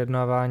třeba u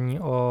vyjednávání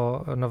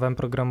o novém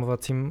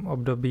programovacím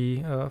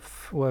období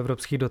u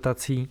evropských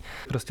dotací.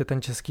 Prostě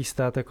ten český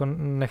stát jako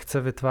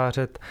nechce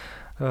vytvářet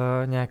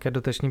nějaké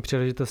dotační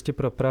příležitosti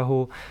pro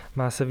Prahu,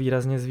 má se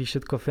výrazně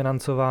zvýšit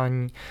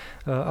kofinancování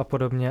a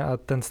podobně, a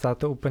ten stát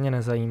to úplně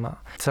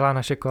nezajímá. Celá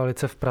naše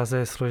koalice v Praze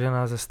je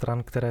složená ze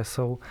stran,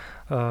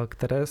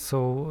 které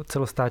jsou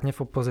celostátně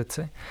v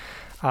opozici.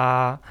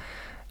 A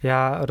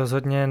Já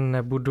rozhodně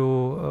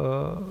nebudu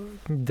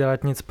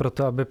dělat nic pro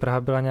to, aby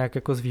Praha byla nějak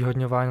jako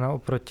zvýhodňována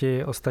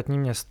oproti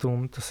ostatním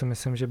městům. To si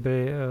myslím,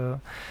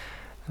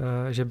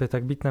 že by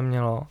tak být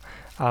nemělo.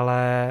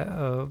 Ale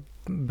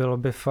bylo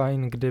by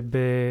fajn,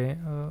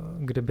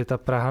 kdyby ta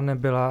Praha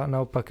nebyla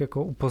naopak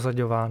jako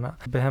upozaďována.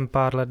 Během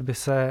pár let by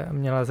se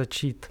měla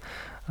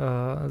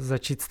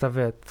začít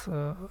stavět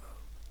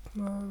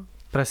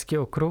Pražský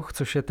okruh,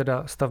 což je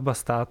teda stavba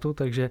státu,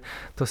 takže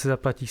to si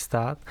zaplatí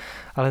stát,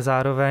 ale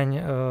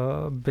zároveň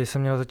by se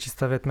mělo začít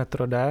stavět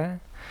metro D,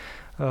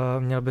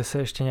 měl by se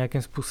ještě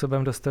nějakým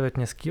způsobem dostavět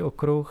městský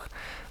okruh.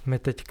 My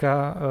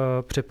teďka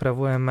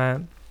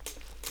připravujeme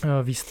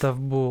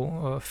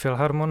výstavbu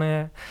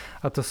Filharmonie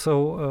a to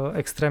jsou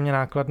extrémně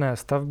nákladné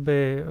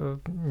stavby,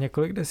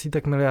 několik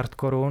desítek miliard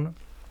korun.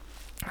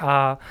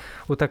 A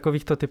u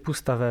takovýchto typů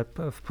staveb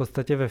v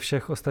podstatě ve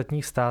všech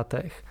ostatních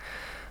státech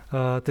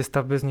ty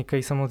stavby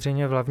vznikají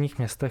samozřejmě v hlavních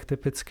městech,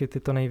 typicky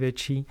tyto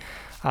největší,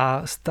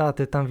 a stát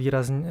je tam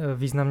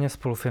významně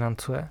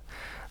spolufinancuje.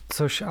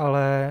 Což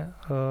ale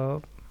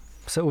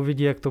se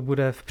uvidí, jak to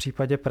bude v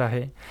případě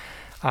Prahy.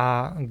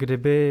 A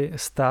kdyby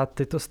stát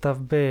tyto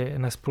stavby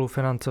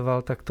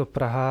nespolufinancoval, tak to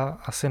Praha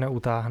asi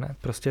neutáhne.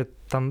 Prostě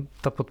tam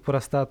ta podpora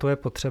státu je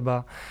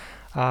potřeba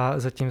a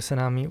zatím se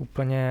nám ji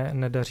úplně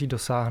nedaří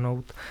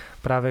dosáhnout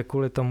právě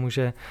kvůli tomu,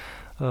 že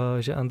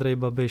Andrej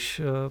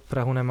Babiš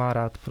Prahu nemá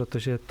rád,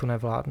 protože tu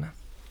nevládne.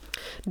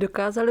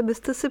 Dokázali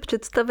byste si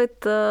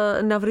představit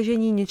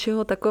navržení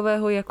něčeho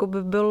takového,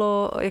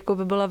 jako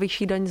by byla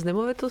vyšší daň z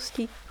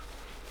nemovitostí?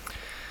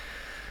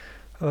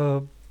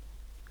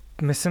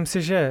 Myslím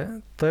si, že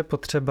to je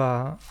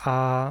potřeba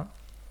a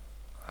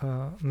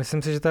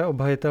myslím si, že to je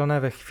obhajitelné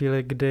ve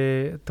chvíli,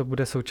 kdy to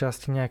bude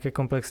součástí nějaké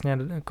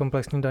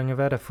komplexní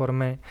daňové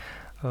reformy,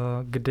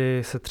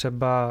 kdy se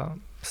třeba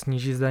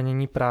sníží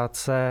zdanění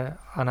práce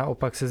a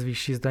naopak se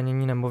zvýší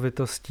zdanění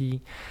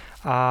nemovitostí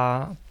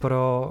a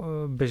pro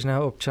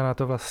běžného občana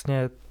to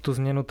vlastně tu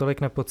změnu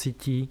tolik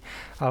nepocítí,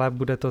 ale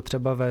bude to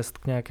třeba vést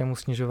k nějakému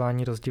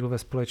snižování rozdílu ve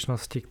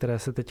společnosti, které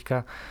se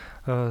teďka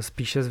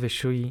spíše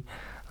zvyšují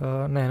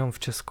nejenom v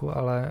Česku,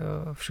 ale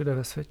všude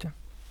ve světě.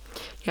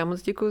 Já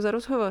moc děkuji za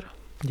rozhovor.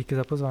 Díky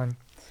za pozvání.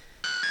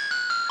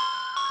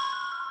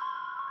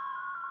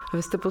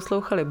 Vy jste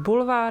poslouchali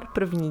Bulvár,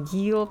 první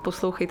díl,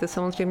 poslouchejte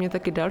samozřejmě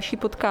taky další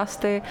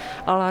podcasty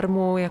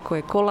Alarmu, jako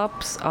je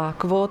Kolaps a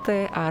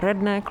Kvóty a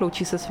Redneck.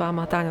 Loučí se s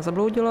váma Táňa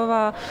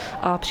Zabloudilová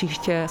a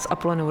příště s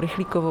Apolenou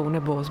Rychlíkovou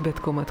nebo s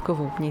Bětkou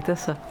Metkovou. Mějte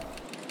se.